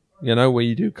coloring them. Where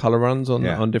you do color runs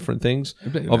on different things.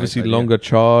 Obviously, longer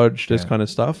charge, this kind of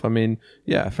stuff. I mean,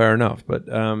 fair enough. But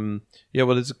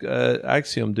there's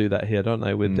Axiom do that here, don't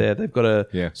they? With they've got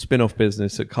a spin-off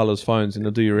business that colors phones, and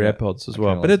they'll do your AirPods as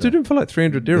well. But they do them for like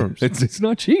 300 dirhams. It's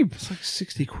not cheap. It's like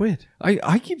 60 quid.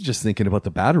 I keep just thinking about the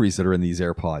batteries that are in these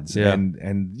AirPods,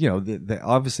 and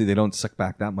obviously they don't suck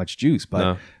back that much juice,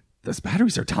 but those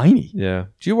batteries are tiny. Yeah.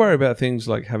 Do you worry about things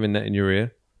like having that in your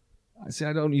ear? See,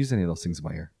 I don't use any of those things in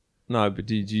my ear. No, but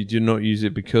do you not use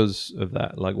it because of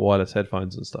that, like wireless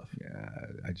headphones and stuff?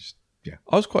 Yeah,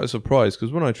 I was quite surprised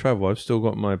because when I travel, I've still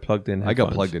got my plugged-in headphones. I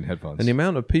got plugged-in headphones. And the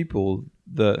amount of people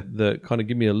that kind of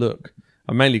give me a look,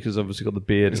 mainly because I've obviously got the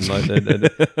beard and like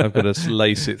I've got to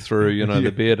lace it through,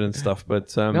 the beard and stuff.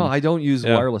 But no, I don't use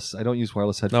wireless. I don't use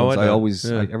wireless headphones. No, I always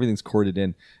everything's corded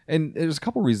in, and there's a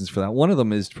couple reasons for that. One of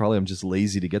them is probably I'm just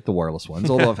lazy to get the wireless ones,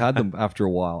 although I've had them after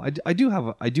a while. I do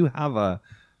have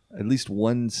at least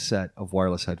one set of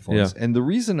wireless headphones. And the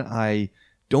reason I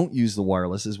don't use the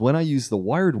wireless is when I use the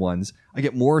wired ones, I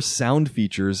get more sound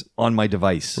features on my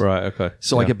device. Right, okay.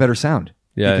 So I get better sound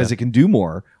because it can do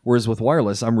more. Whereas with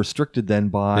wireless, I'm restricted then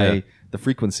by the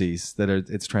frequencies that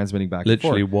it's transmitting back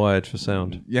literally and forth. wired for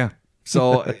sound. Yeah.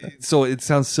 So it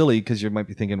sounds silly because you might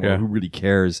be thinking, well, who really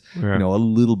cares? A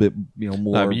little bit,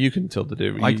 more. No, but you can tilt the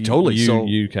difference.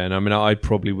 You can. I mean, I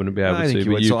probably wouldn't be able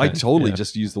to. But so I totally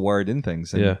just use the wired in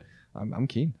things. And I'm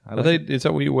keen. Is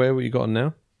that what you wear? What you got on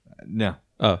now? No.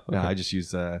 Oh, okay. No. I just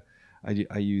use. I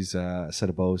use a set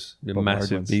of Bose.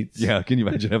 Massive Beats. Yeah, can you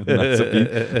imagine having massive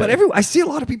Beats? But I see a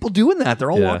lot of people doing that.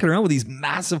 They're all walking around with these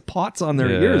massive pots on their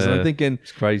ears, and I'm thinking,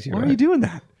 it's crazy. Why are you doing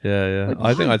that? Yeah. Like,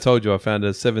 I think I told you I found a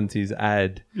 70s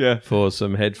ad for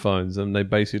some headphones, and they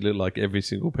basically look like every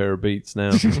single pair of Beats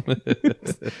now.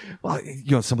 Well,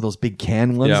 some of those big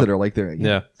can ones that are like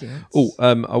they're... Oh,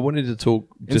 I wanted to talk...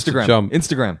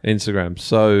 Instagram.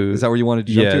 So... Is that where you wanted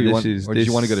to jump to? Or did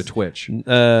you want to go to Twitch?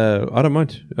 I don't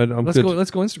mind. Let's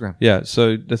go Instagram. Yeah,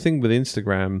 so the thing with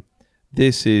Instagram,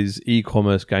 this is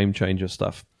e-commerce game changer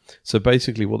stuff. So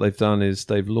basically what they've done is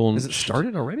they've launched... Has it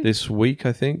started already? This week,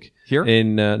 I think. Here?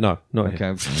 No, not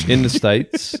here. In the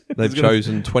States, they've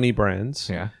chosen 20 brands.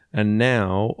 Yeah. And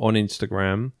now on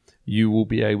Instagram, you will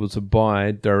be able to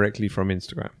buy directly from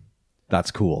Instagram. That's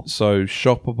cool. So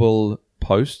shoppable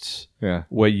posts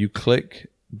where you click,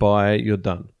 buy, you're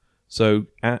done. So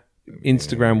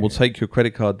Instagram will take your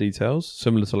credit card details,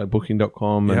 similar to like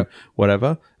Booking.com and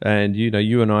whatever. And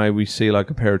you and I, we see like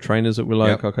a pair of trainers that we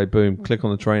like. Okay, boom, click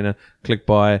on the trainer, click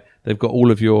buy. They've got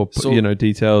all of your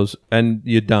details, and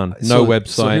you're done. No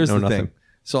website, no nothing. Thing.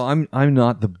 So I'm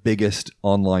not the biggest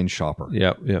online shopper.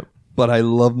 Yeah. But I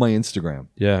love my Instagram.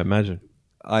 Yeah, imagine.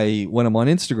 When I'm on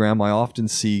Instagram, I often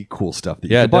see cool stuff that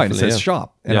you can buy. And it says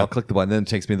shop, and I'll click the button, and then it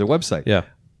takes me to their website. Yeah.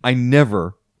 I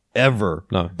never, ever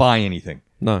buy anything.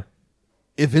 No.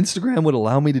 If Instagram would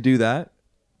allow me to do that,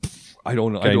 I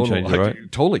don't know. Game changer,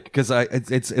 right? Totally, because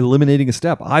it's eliminating a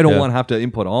step. I don't want to have to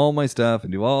input all my stuff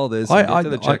and do all this.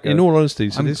 In all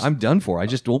honesty, I'm done for. I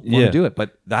just don't want to do it.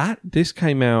 But this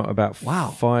came out about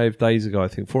 5 days ago, I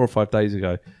think, 4 or 5 days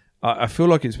ago. I feel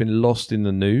like it's been lost in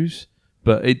the news,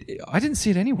 but I didn't see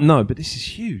it anywhere. No, but this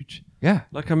is huge. Yeah,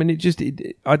 like I mean, I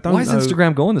don't know. Why is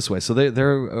Instagram going this way? So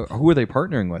they're who are they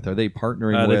partnering with? Are they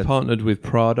partnering with? They partnered with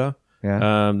Prada.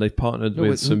 Yeah. They've partnered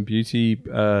with some beauty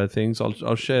things.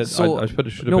 I'll share. So, I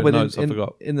should have put notes. I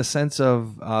forgot. In the sense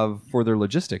of for their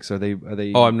logistics, are they?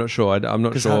 Oh, I'm not sure. I'm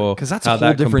not sure because that's how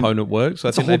that component works.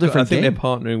 I think they're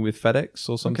partnering with FedEx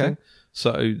or something. Okay.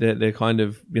 So they're kind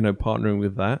of partnering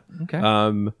with that. Okay.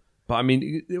 But I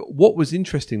mean, what was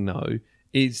interesting though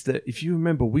is that if you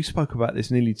remember, we spoke about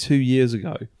this nearly 2 years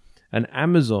ago, and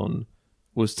Amazon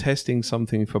was testing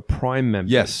something for Prime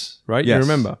members. Yes. Right? Yes. You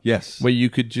remember? Yes. Where you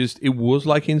could it was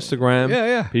like Instagram.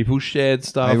 Yeah. People shared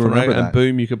stuff. I remember that. And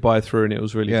boom, you could buy through and it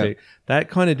was really big. That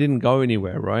kind of didn't go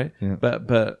anywhere, right? Yeah.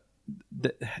 But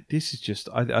this is just,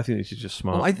 I think this is just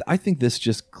smart. Well, I think this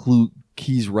just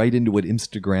keys right into what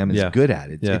Instagram is good at.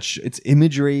 It's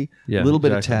imagery, a little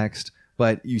bit of text,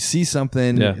 but you see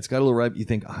something, it's got a little right, you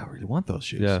think, I really want those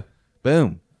shoes. Yeah.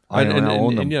 Boom. I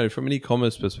own them. And, from an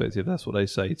e-commerce perspective, that's what they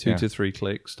say: 2 to 3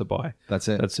 clicks to buy. That's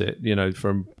it.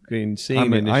 From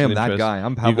seeing. I am that guy.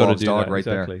 I'm Pavlov's dog right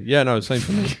there. Yeah, no, same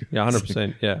for me. Yeah,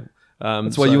 100%. Yeah.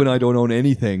 That's why you and I don't own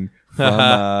anything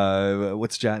from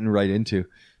what's Jatin right into.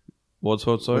 What's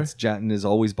sorry? Jatin is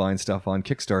always buying stuff on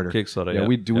Kickstarter. Yeah.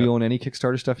 We own any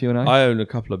Kickstarter stuff, you and I? I own a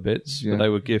couple of bits, but they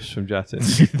were gifts from Jatin.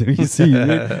 You see,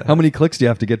 how many clicks do you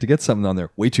have to get something on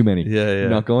there? Way too many. Yeah. You're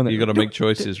not going there. You got to make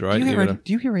choices, right?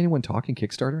 Do you hear anyone talking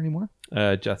Kickstarter anymore?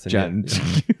 Jatin.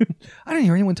 Yeah. I don't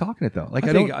hear anyone talking it though. Like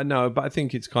but I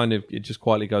think it's kind of, it just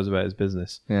quietly goes about his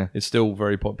business. Yeah. It's still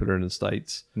very popular in the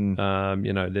States.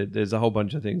 There's a whole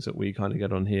bunch of things that we kind of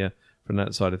get on here from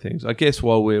that side of things. I guess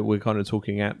while we're kind of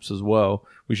talking apps as well,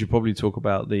 we should probably talk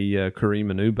about the Careem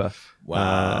and Uber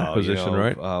acquisition,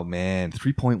 right? Oh man,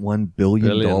 $3.1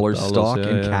 billion stock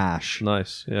in cash.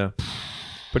 Nice, yeah.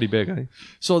 Pretty big, eh?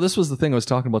 So this was the thing. I was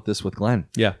talking about this with Glenn.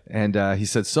 Yeah. And he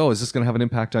said, so is this going to have an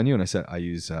impact on you? And I said, I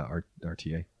use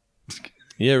RTA.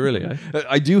 Yeah, really, eh?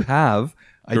 I do have.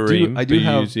 Careem, I do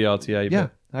have. Use the RTA. Yeah.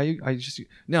 I just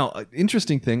now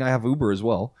interesting thing. I have Uber as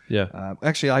well. Yeah.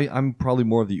 Actually, I'm probably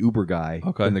more of the Uber guy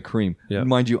than the Careem. Yeah.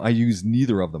 Mind you, I use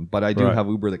neither of them, but I do have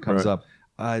Uber that comes up.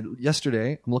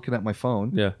 Yesterday, I'm looking at my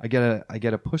phone. Yeah. I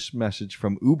get a push message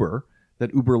from Uber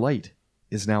that Uber Lite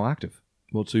is now active.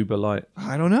 What's Uber Lite?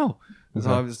 I don't know. Okay.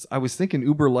 So I was thinking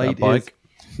Uber Lite is.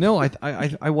 No,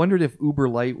 I wondered if Uber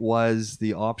Lite was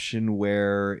the option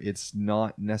where it's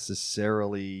not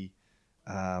necessarily.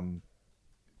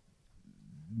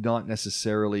 Not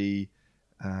necessarily,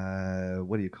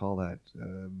 what do you call that?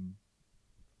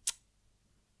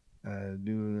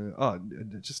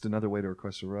 Just another way to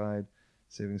request a ride.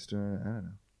 Savings to, I don't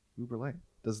know. Uber Lite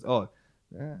does. Okay,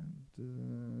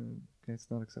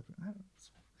 it's not accepted. I don't know.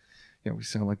 Yeah, we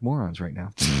sound like morons right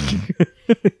now.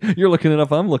 You're looking it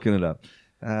up. I'm looking it up.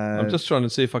 I'm just trying to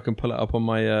see if I can pull it up on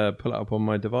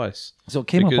my device. So it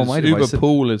came up on my device. Uber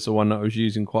Pool is the one that I was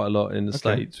using quite a lot in the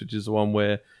States, which is the one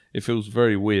where it feels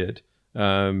very weird.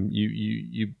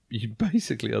 You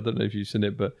basically, I don't know if you've seen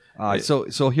it, but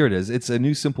so here it is. It's a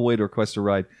new simple way to request a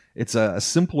ride. It's a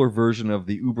simpler version of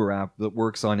the Uber app that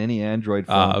works on any Android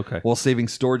phone while saving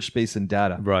storage space and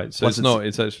data. Right. So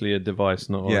it's actually a device,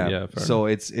 not so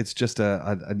enough. It's just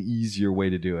an easier way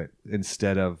to do it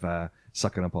instead of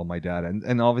sucking up all my data,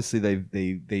 and obviously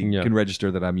they can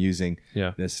register that I'm using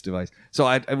this device. So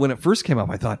I when it first came up,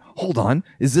 I thought, hold on,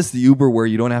 is this the Uber where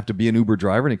you don't have to be an Uber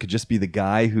driver and it could just be the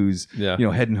guy who's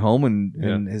heading home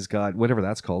and has got whatever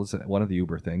that's called? It's one of the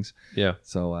Uber things. Yeah.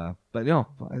 So but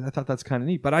I thought that's kind of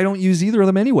neat. But I don't use either of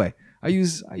them anyway. I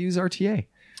use RTA.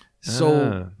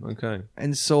 So okay.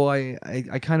 And so I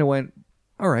kind of went,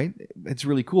 all right, it's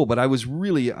really cool. But I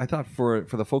thought for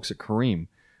the folks at Careem.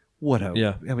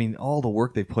 I mean, all the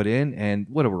work they put in, and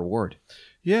what a reward.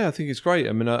 Yeah, I think it's great.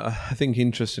 I mean, I think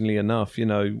interestingly enough,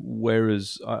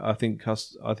 whereas I think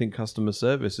customer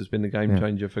service has been the game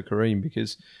changer for Careem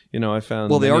because, I found...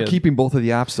 Well, they are keeping both of the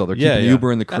apps, though. They're keeping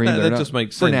Uber and the Careem. That just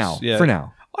makes sense. For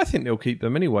now. I think they'll keep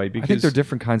them anyway because... I think they're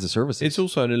different kinds of services. It's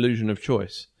also an illusion of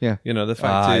choice. Yeah. The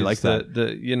fact is like that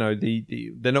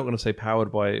they're not going to say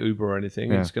powered by Uber or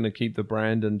anything. It's going to keep the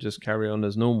brand and just carry on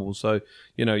as normal. So,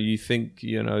 you think,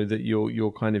 that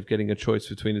you're kind of getting a choice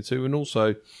between the two. And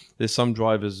also, there's some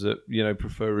drivers that,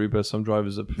 prefer Uber, some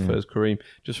drivers that prefers Careem.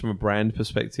 Just from a brand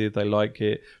perspective, they like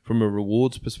it. From a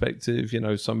rewards perspective,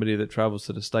 somebody that travels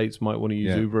to the States might want to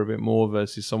use Uber a bit more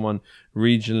versus someone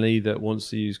regionally that wants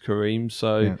to use Careem.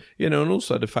 So, and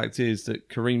also the fact is that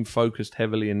Careem focused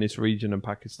heavily in this region and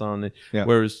Pakistan,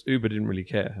 whereas Uber didn't really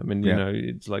care. I mean,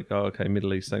 it's like, oh, okay,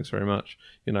 Middle East, thanks very much.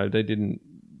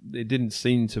 It didn't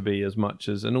seem to be as much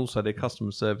as, and also their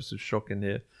customer service is shocking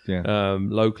here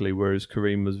locally, whereas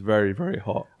Careem was very, very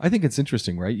hot. I think it's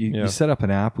interesting, right? You set up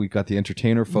an app. We've got the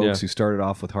entertainer folks who started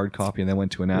off with hard copy and then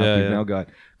went to an app. We've now got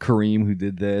Careem who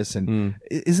did this. And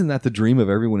isn't that the dream of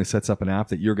everyone who sets up an app,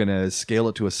 that you're going to scale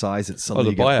it to a size that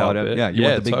suddenly get bought out? Yeah, you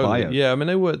want the big buyout. Yeah, I mean,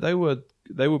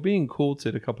 they were being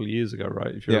courted a couple of years ago,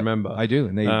 right? If you remember. I do.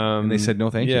 And they said, no,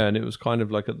 thank you. Yeah, and it was kind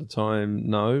of like at the time,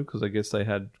 no, because I guess they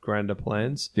had grander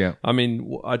plans. Yeah. I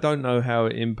mean, I don't know how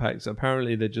it impacts.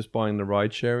 Apparently, they're just buying the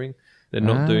ride sharing. They're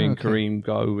not doing Careem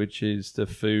Go, which is the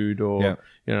food or,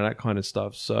 that kind of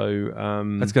stuff. So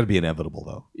that's got to be inevitable,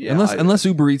 though. Yeah, unless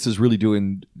Uber Eats is really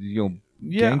doing,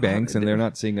 gangbangs and they're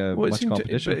not seeing much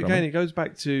competition. But again, it goes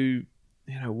back to,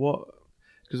 what...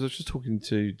 Because I was just talking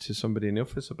to somebody in the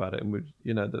office about it, and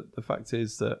the fact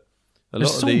is that a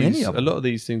lot of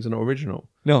these things are not original.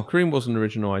 No, Careem wasn't an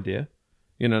original idea.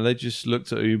 They just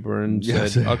looked at Uber and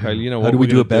said, "Okay, what? How do we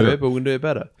do it better? But we're going to do it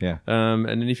better." Yeah. And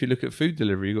then if you look at food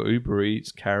delivery, you have got Uber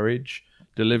Eats, Carriage,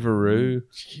 Deliveroo,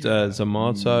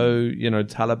 Zomato,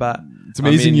 Talabat. It's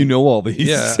amazing you know all these.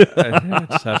 Yeah, I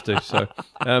just have to. So,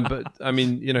 but I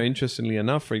mean, interestingly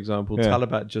enough, for example,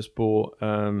 Talabat just bought.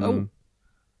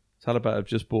 Talabat have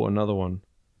just bought another one.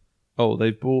 Oh,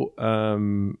 they've bought...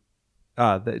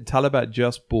 Talabat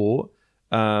just bought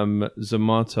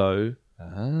Zomato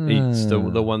Eats, the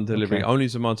one delivering. Okay. Only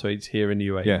Zomato Eats here in the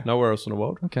UAE. Yeah. Nowhere else in the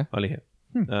world. Okay. Only here.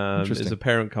 It's a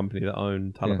parent company that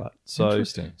own Talabat. So,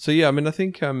 interesting. So yeah, I mean, I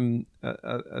think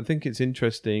it's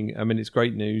interesting. I mean, it's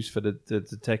great news for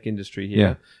the tech industry here.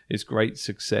 Yeah. It's great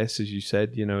success, as you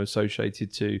said,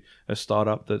 associated to a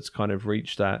startup that's kind of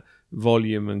reached that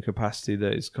volume and capacity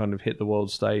that it's kind of hit the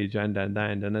world stage and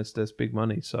that's big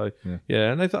money. So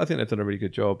and I think they've done a really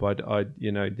good job.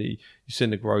 You seen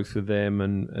the growth with them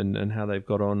and how they've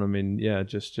got on. I mean,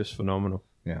 just phenomenal.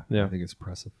 Yeah, I think it's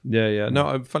impressive. Yeah.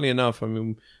 No, funny enough, I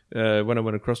mean, when I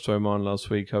went across to Oman last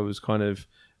week, I was kind of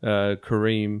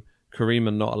Careem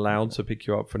are not allowed to pick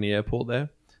you up from the airport there.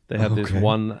 They have this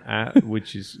one app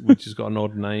which has got an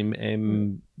odd name,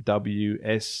 MWSWAWTH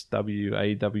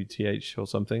or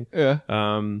something. Yeah.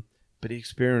 But the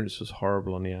experience was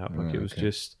horrible on the app. Like it was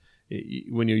just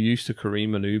when you're used to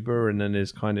Careem and Uber, and then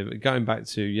there's kind of going back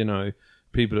to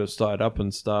people that have started up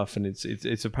and stuff, and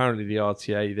it's apparently the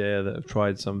RTA there that have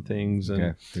tried some things,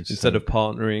 and instead of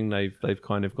partnering, they've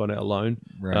kind of got it alone.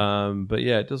 Right. But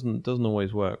it doesn't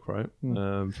always work, right?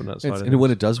 From that side. And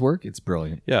when it does work, it's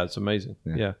brilliant. Yeah, it's amazing.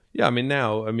 Yeah. I mean,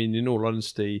 in all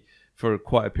honesty, for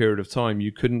quite a period of time,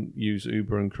 you couldn't use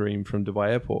Uber and Careem from Dubai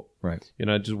Airport. Right.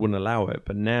 It just wouldn't allow it.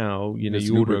 But now,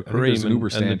 you order a Careem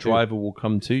and the driver will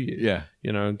come to you. Yeah.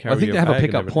 And carry I think your they have a bag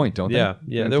pickup point, don't they?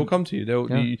 Yeah. They'll come to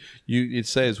you. It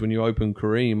says when you open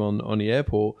Careem on the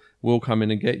airport, we'll come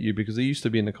in and get you, because they used to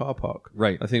be in the car park.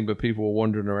 Right. I think, but people were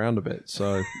wandering around a bit.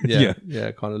 So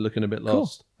kind of looking a bit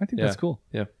lost. I think that's cool.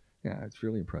 Yeah. Yeah, it's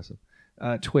really impressive.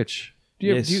 Twitch. Do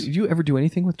you ever do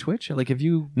anything with Twitch? Like, have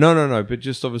you? No. But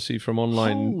just obviously from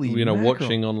online,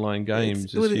 watching online games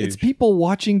is huge. It's people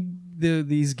watching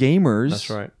these gamers. That's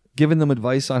right. Giving them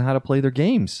advice on how to play their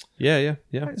games. Yeah.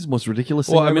 It's the most ridiculous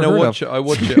thing. I watch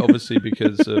it obviously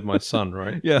because of my son,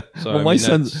 right? Yeah. So my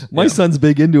son's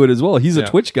big into it as well. He's a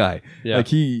Twitch guy. Yeah. Like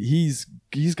he's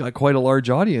got quite a large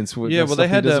audience. With they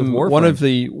had one of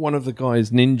the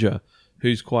guys, Ninja,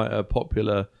 who's quite a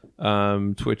popular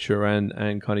Twitcher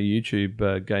and kind of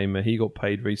YouTube gamer. He got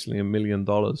paid recently $1 million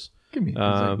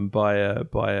by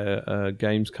a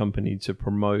games company to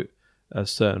promote a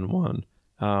certain one.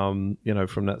 From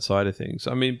that side of things.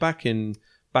 I mean, back in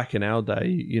our day,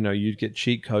 you'd get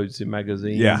cheat codes in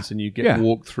magazines and you'd get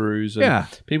walkthroughs, and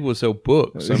people would sell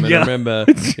books. I mean, I remember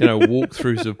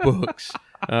walkthroughs of books.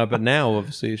 But now,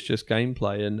 obviously, it's just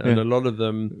gameplay, and a lot of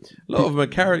them are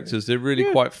characters. They're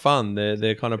really quite fun.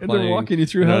 They're kind of playing. They're walking you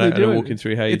through how they do it. Walking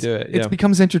through how you do it. It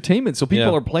becomes entertainment. So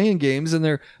people are playing games and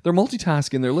they're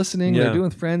multitasking. They're listening. They're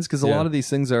doing friends because a lot of these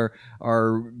things are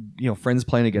friends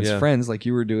playing against friends, like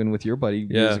you were doing with your buddy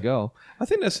years ago. I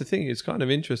think that's the thing. It's kind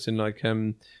of interesting. Like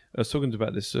I was talking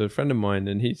about this friend of mine,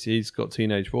 and he's got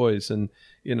teenage boys, and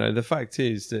the fact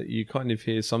is that you kind of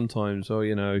hear sometimes,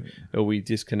 are we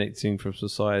disconnecting from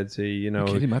society?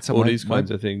 All these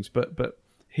kinds of things. But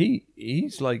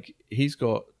he's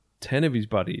got 10 of his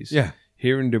buddies. Yeah.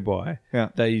 Here in Dubai,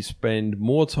 they spend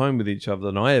more time with each other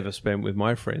than I ever spent with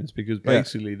my friends because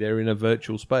basically they're in a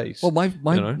virtual space. Well,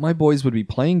 my boys would be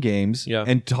playing games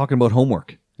and talking about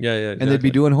homework. Yeah, exactly. And they'd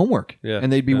be doing homework. Yeah,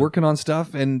 and they'd be working on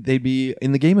stuff, and they'd be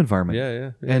in the game environment.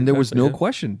 Yeah, and there was no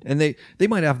question. And they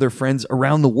might have their friends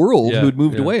around the world who had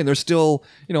moved away, and they're still,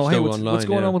 hey, what's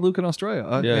going on with Luke in Australia?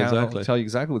 Exactly. I'll tell you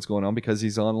exactly what's going on because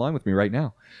he's online with me right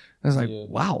now. I was like,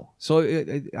 wow. So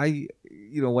I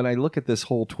when I look at this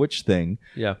whole Twitch thing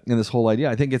and this whole idea,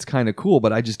 I think it's kind of cool,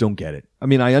 but I just don't get it. I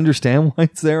mean, I understand why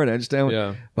it's there, and I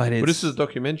understand. But this is a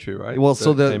documentary, right? Well,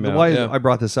 so the why I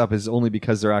brought this up is only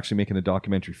because they're actually making a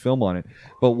documentary film on it.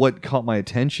 But what caught my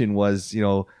attention was,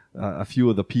 a few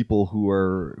of the people who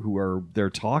are they're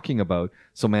talking about.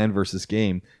 So Man versus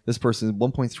Game. This person,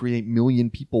 1.38 million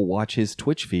people watch his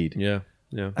Twitch feed. Yeah.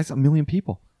 That's 1 million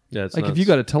people. Yeah, it's like nuts. If you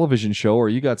got a television show or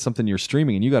you got something you're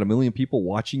streaming and you got 1 million people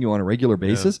watching you on a regular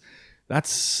basis,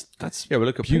 that's but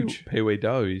look at huge. Pee Wee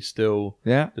Do. He's still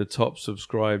the top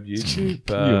subscribed YouTube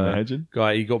Can you imagine?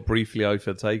 Guy. He got briefly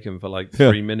overtaken for like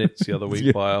 3 minutes the other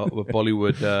week by a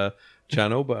Bollywood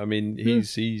channel, but I mean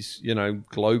he's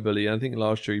globally. I think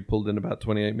last year he pulled in about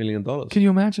 $28 million. Can you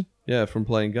imagine? Yeah, from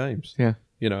playing games. Yeah.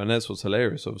 And that's what's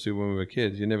hilarious. Obviously, when we were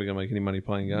kids, you're never going to make any money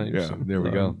playing games. Yeah, there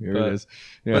we go. Here it is.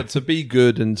 Yeah. But to be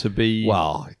good and to be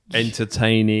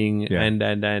entertaining and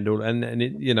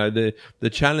it, the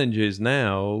challenge is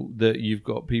now that you've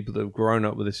got people that have grown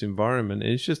up with this environment.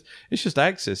 And it's just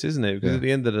access, isn't it? Because at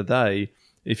the end of the day,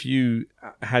 if you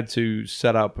had to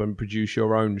set up and produce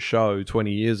your own show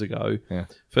 20 years ago,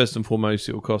 first and foremost,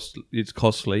 it's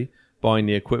costly buying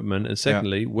the equipment, and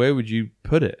secondly, where would you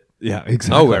put it? Yeah,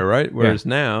 exactly. Nowhere, right? Whereas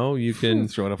now you can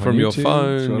throw it up from on your YouTube,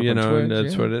 phone, and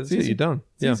that's what it is. You're done.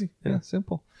 It's easy. Yeah,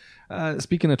 simple.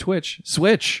 Speaking of Twitch,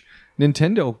 Switch,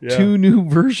 Nintendo, 2 new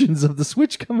versions of the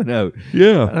Switch coming out.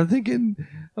 Yeah, and I'm thinking,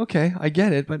 okay, I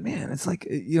get it, but man, it's like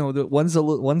the one's a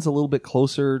little bit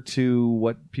closer to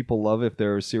what people love if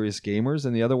they're serious gamers,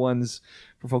 and the other one's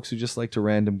for folks who just like to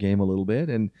random game a little bit.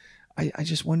 And I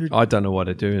just wondered. I don't know why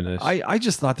they're doing this. I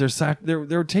just thought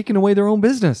they're taking away their own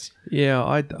business. Yeah,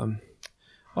 I don't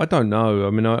know. I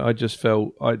mean, I just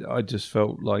felt like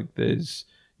there's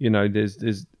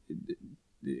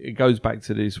it goes back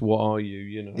to this. What are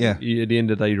you? At the end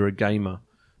of the day, you're a gamer.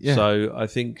 Yeah. So I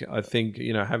think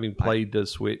having played the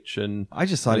Switch, and I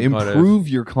just thought improve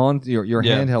your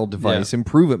handheld device,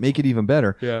 improve it, make it even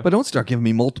better. Yeah. But don't start giving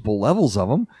me multiple levels of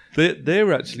them.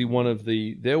 They're actually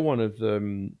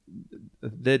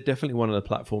they're definitely one of the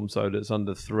platforms though that's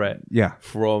under threat. Yeah.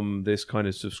 From this kind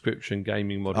of subscription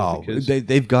gaming model. Because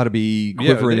they've got to be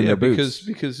quivering in their boots.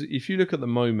 Because if you look at the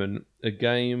moment, a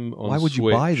game on Why would Switch,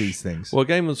 you buy these things? Well, a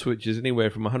game on Switch is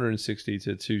anywhere from 160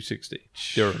 to 260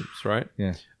 dirhams, right?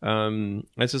 Yeah.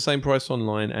 It's the same price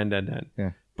online and.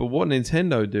 Yeah. But what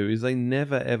Nintendo do is they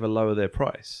never ever lower their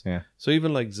price. Yeah. So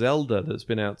even like Zelda, that's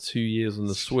been out 2 years on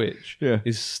the Switch,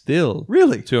 is still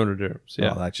really 200 dirhams.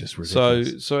 Yeah, that's just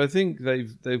ridiculous. So I think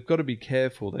they've got to be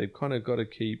careful. They've kind of got to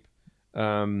keep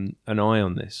an eye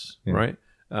on this, right?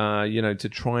 To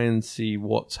try and see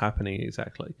what's happening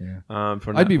exactly. Yeah.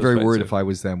 I'd be very worried if I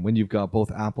was them when you've got both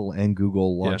Apple and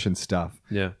Google launching stuff.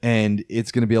 Yeah. And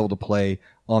it's going to be able to play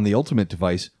on the Ultimate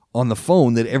device on the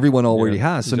phone that everyone already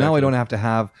has. So now I don't have to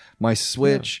have my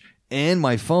Switch and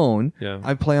my phone. Yeah.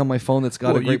 I play on my phone that's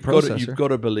got a great processor. You've got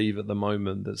to believe at the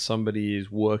moment that somebody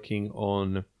is working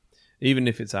on, even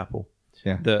if it's Apple,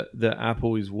 that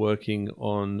Apple is working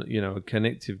on a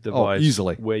connective device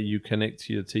easily, where you connect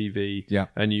to your TV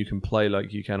and you can play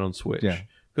like you can on Switch. Yeah.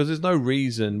 Because there's no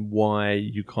reason why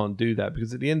you can't do that.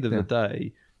 Because at the end of the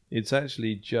day, it's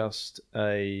actually just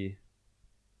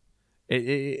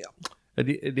At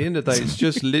the end of the day, it's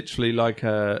just literally like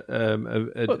a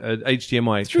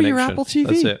HDMI through connection. Your Apple TV.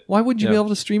 That's it. Why wouldn't you be able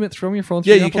to stream it from your phone?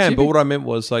 Through Yeah, your you Apple can. TV? But what I meant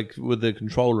was like with the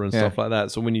controller and stuff like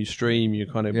that. So when you stream, you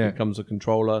kind of becomes a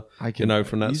controller.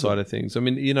 From that side of things. I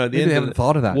mean, at the end, they haven't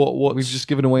thought of that. We've just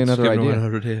given away another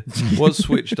idea. What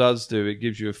Switch does do, it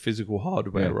gives you a physical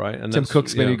hardware, right? And Tim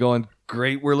Cook's maybe going,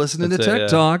 great. We're listening to Tech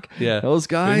Talk. Yeah, those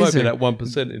guys. We might be that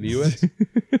 1% in the US.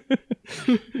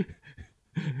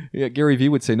 Yeah, Gary Vee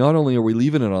would say, not only are we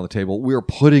leaving it on the table, we're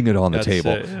putting it on the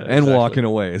table and walking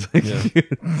away. It's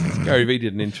like, Gary Vee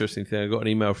did an interesting thing. I got an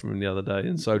email from him the other day,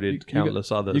 and so did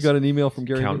countless others. You got an email from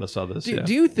Gary Countless Vee? others,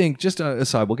 Do you think, just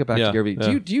aside, we'll get back to Gary Vee.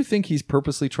 Yeah. Do you think he's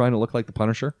purposely trying to look like the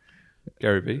Punisher?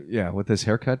 Gary Vee? Yeah, with this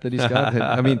haircut that he's got.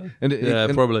 I mean,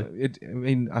 probably.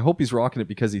 I hope he's rocking it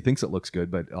because he thinks it looks good,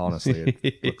 but honestly,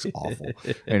 it looks awful.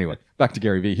 Anyway, back to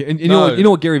Gary Vee. And you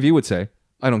know what Gary Vee would say?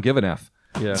 I don't give an F.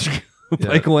 Yeah.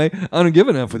 Pike away. I don't give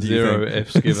an F with you. 0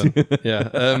 F's given.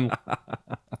 Yeah.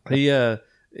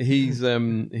 He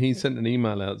sent an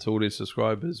email out to all his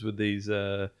subscribers with these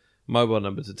mobile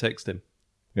numbers to text him.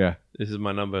 Yeah. This is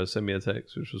my number. Send me a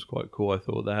text, which was quite cool. I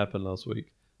thought that happened last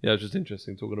week. Yeah, it was just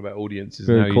interesting talking about audiences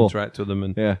and how you interact with them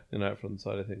and out from the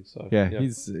side of things. So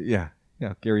he's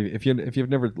Gary. If you've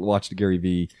never watched Gary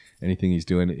Vee, anything he's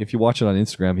doing, if you watch it on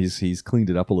Instagram, he's cleaned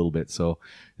it up a little bit, so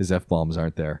his F-bombs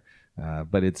aren't there.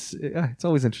 But it's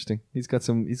always interesting. He's got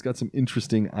some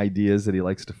interesting ideas that he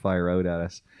likes to fire out at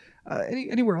us.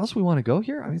 Anywhere else we want to go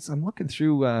here? I mean, I'm looking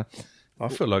through. I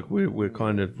feel like we're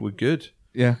good.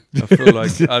 Yeah, I feel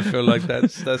like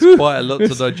that's quite a lot to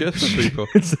digest for people.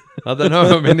 I don't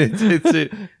know. I mean,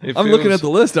 it I'm looking at the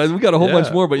list. We got a whole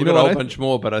bunch more, but we got a whole bunch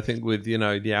more. But I think with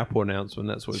the Apple announcement,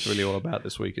 that's what it's really all about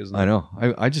this week, isn't it? I know.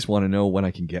 I just want to know when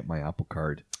I can get my Apple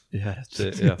Card. Yeah, that's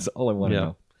it. Yeah. That's all I want to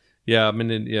know. Yeah, I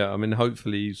mean,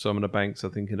 hopefully some of the banks are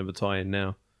thinking of a tie-in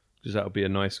now, because that would be a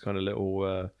nice kind of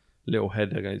little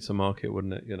head against the market,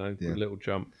 wouldn't it? A little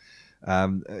jump.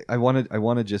 I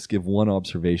want to just give one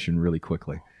observation really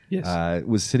quickly. Yes.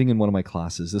 Was sitting in one of my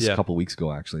classes a couple of weeks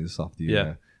ago, actually. This is off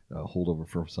the holdover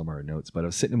from some of our notes, but I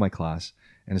was sitting in my class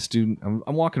and a student.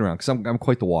 I'm walking around because I'm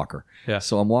quite the walker. Yeah.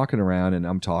 So I'm walking around and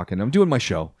I'm talking. I'm doing my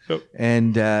show,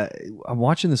 and I'm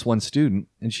watching this one student,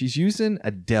 and she's using a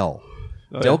Dell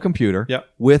computer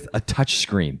with a touch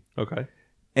screen. Okay.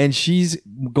 And she's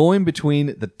going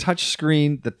between the touch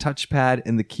screen, the touchpad,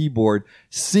 and the keyboard,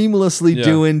 seamlessly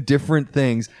doing different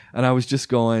things. And I was just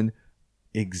going,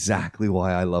 exactly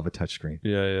why I love a touchscreen.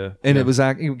 And it was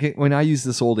when I use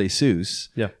this old Asus,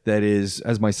 that is,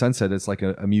 as my son said, it's like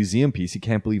a museum piece. He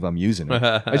can't believe I'm using it.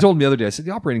 I told him the other day, I said,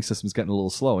 the operating system's getting a little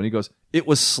slow. And he goes, it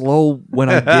was slow when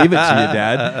I gave it to you,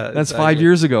 Dad. That's 5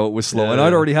 years ago it was slow. And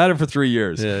I'd already had it for 3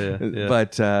 years.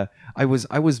 But I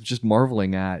was just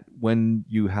marveling at when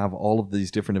you have all of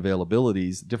these different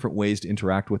availabilities, different ways to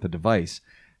interact with a device,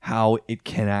 how it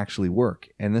can actually work.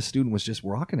 And this student was just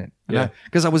rocking it.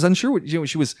 Because I was unsure what,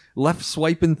 she was left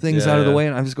swiping things out of the way,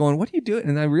 and I was going, what are you doing?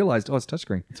 And I realized, it's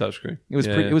touchscring. Touchscreen.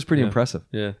 It was pretty impressive.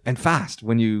 Yeah. And fast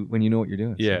when you know what you're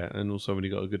doing. Yeah, so. And also when you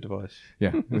got a good device.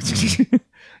 Yeah.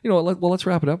 Let's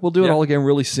wrap it up. We'll do it all again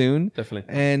really soon.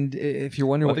 Definitely. And if you're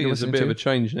wondering I think it's a bit of a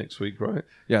change next week, right?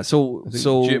 Yeah, so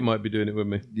Jim might be doing it with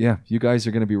me. Yeah, you guys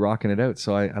are going to be rocking it out,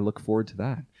 so I look forward to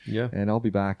that. Yeah. And I'll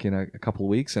be back in a couple of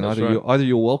weeks, and That's either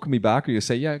you'll welcome me back or you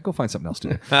say, yeah, go find something else to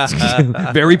do.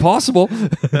 Very possible.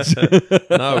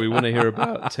 No, we want to hear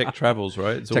about tech travels,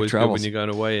 right? It's always good when you're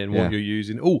going away and what you're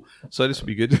using. Oh, so this would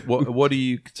be good. What are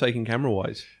you taking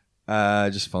camera-wise?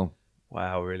 Just phone.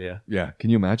 Wow, really? Yeah. Can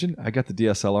you imagine? I got the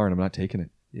DSLR and I'm not taking it.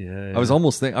 Yeah. I was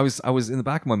almost thinking, I was in the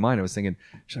back of my mind, I was thinking,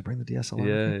 should I bring the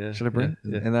DSLR? Yeah. Should I bring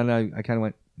it? And then I kind of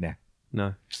went, nah.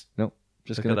 No. Nope.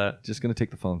 Just gonna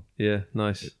take the phone. Yeah,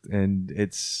 nice. And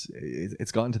it's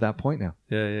gotten to that point now.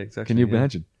 Yeah, exactly. Can you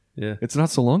imagine? Yeah. It's not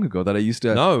so long ago that I used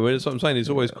to... No, that's what I'm saying. It's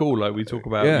always cool. Like we talk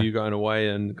about you going away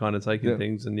and kind of taking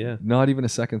things and Not even a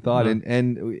second thought. No.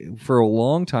 And for a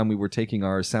long time, we were taking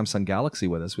our Samsung Galaxy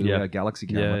with us. We had a Galaxy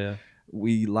camera.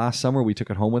 Last summer we took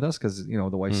it home with us because the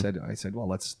wife said, I said,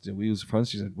 well, we use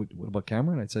phones. She said, what about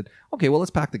camera? And I said, okay, well,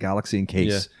 let's pack the Galaxy in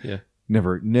case. Yeah.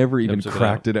 Never even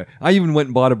cracked it. I even went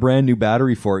and bought a brand new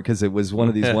battery for it because it was one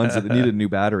of these ones that needed a new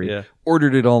battery. Yeah.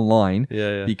 Ordered it online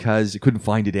because you couldn't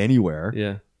find it anywhere.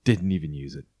 Yeah. Didn't even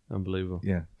use it. Unbelievable.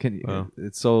 Yeah.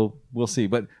 So we'll see.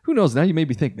 But who knows? Now you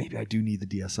maybe think maybe I do need the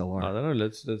DSLR. I don't know.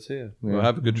 Let's hear. Yeah. We'll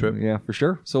have a good trip. Yeah, for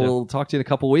sure. So we'll talk to you in a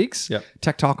couple of weeks. Yeah.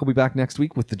 Tech Talk will be back next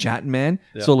week with the Jatton Man.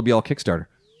 Yeah. So it'll be all Kickstarter.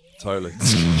 Totally.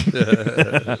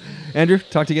 Andrew,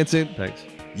 talk to you again soon. Thanks.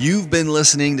 You've been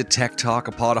listening to Tech Talk,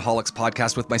 a Podaholics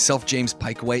podcast with myself, James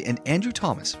Pikeway, and Andrew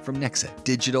Thomas from Nexa,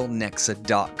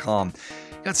 digitalnexa.com.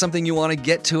 Got something you want to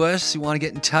get to us? You want to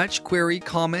get in touch? Query,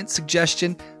 comment,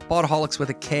 suggestion? Podaholics with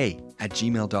a K at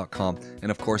gmail.com.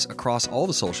 And of course, across all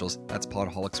the socials, that's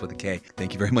Podaholics with a K.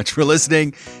 Thank you very much for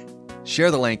listening.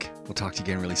 Share the link. We'll talk to you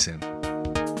again really soon.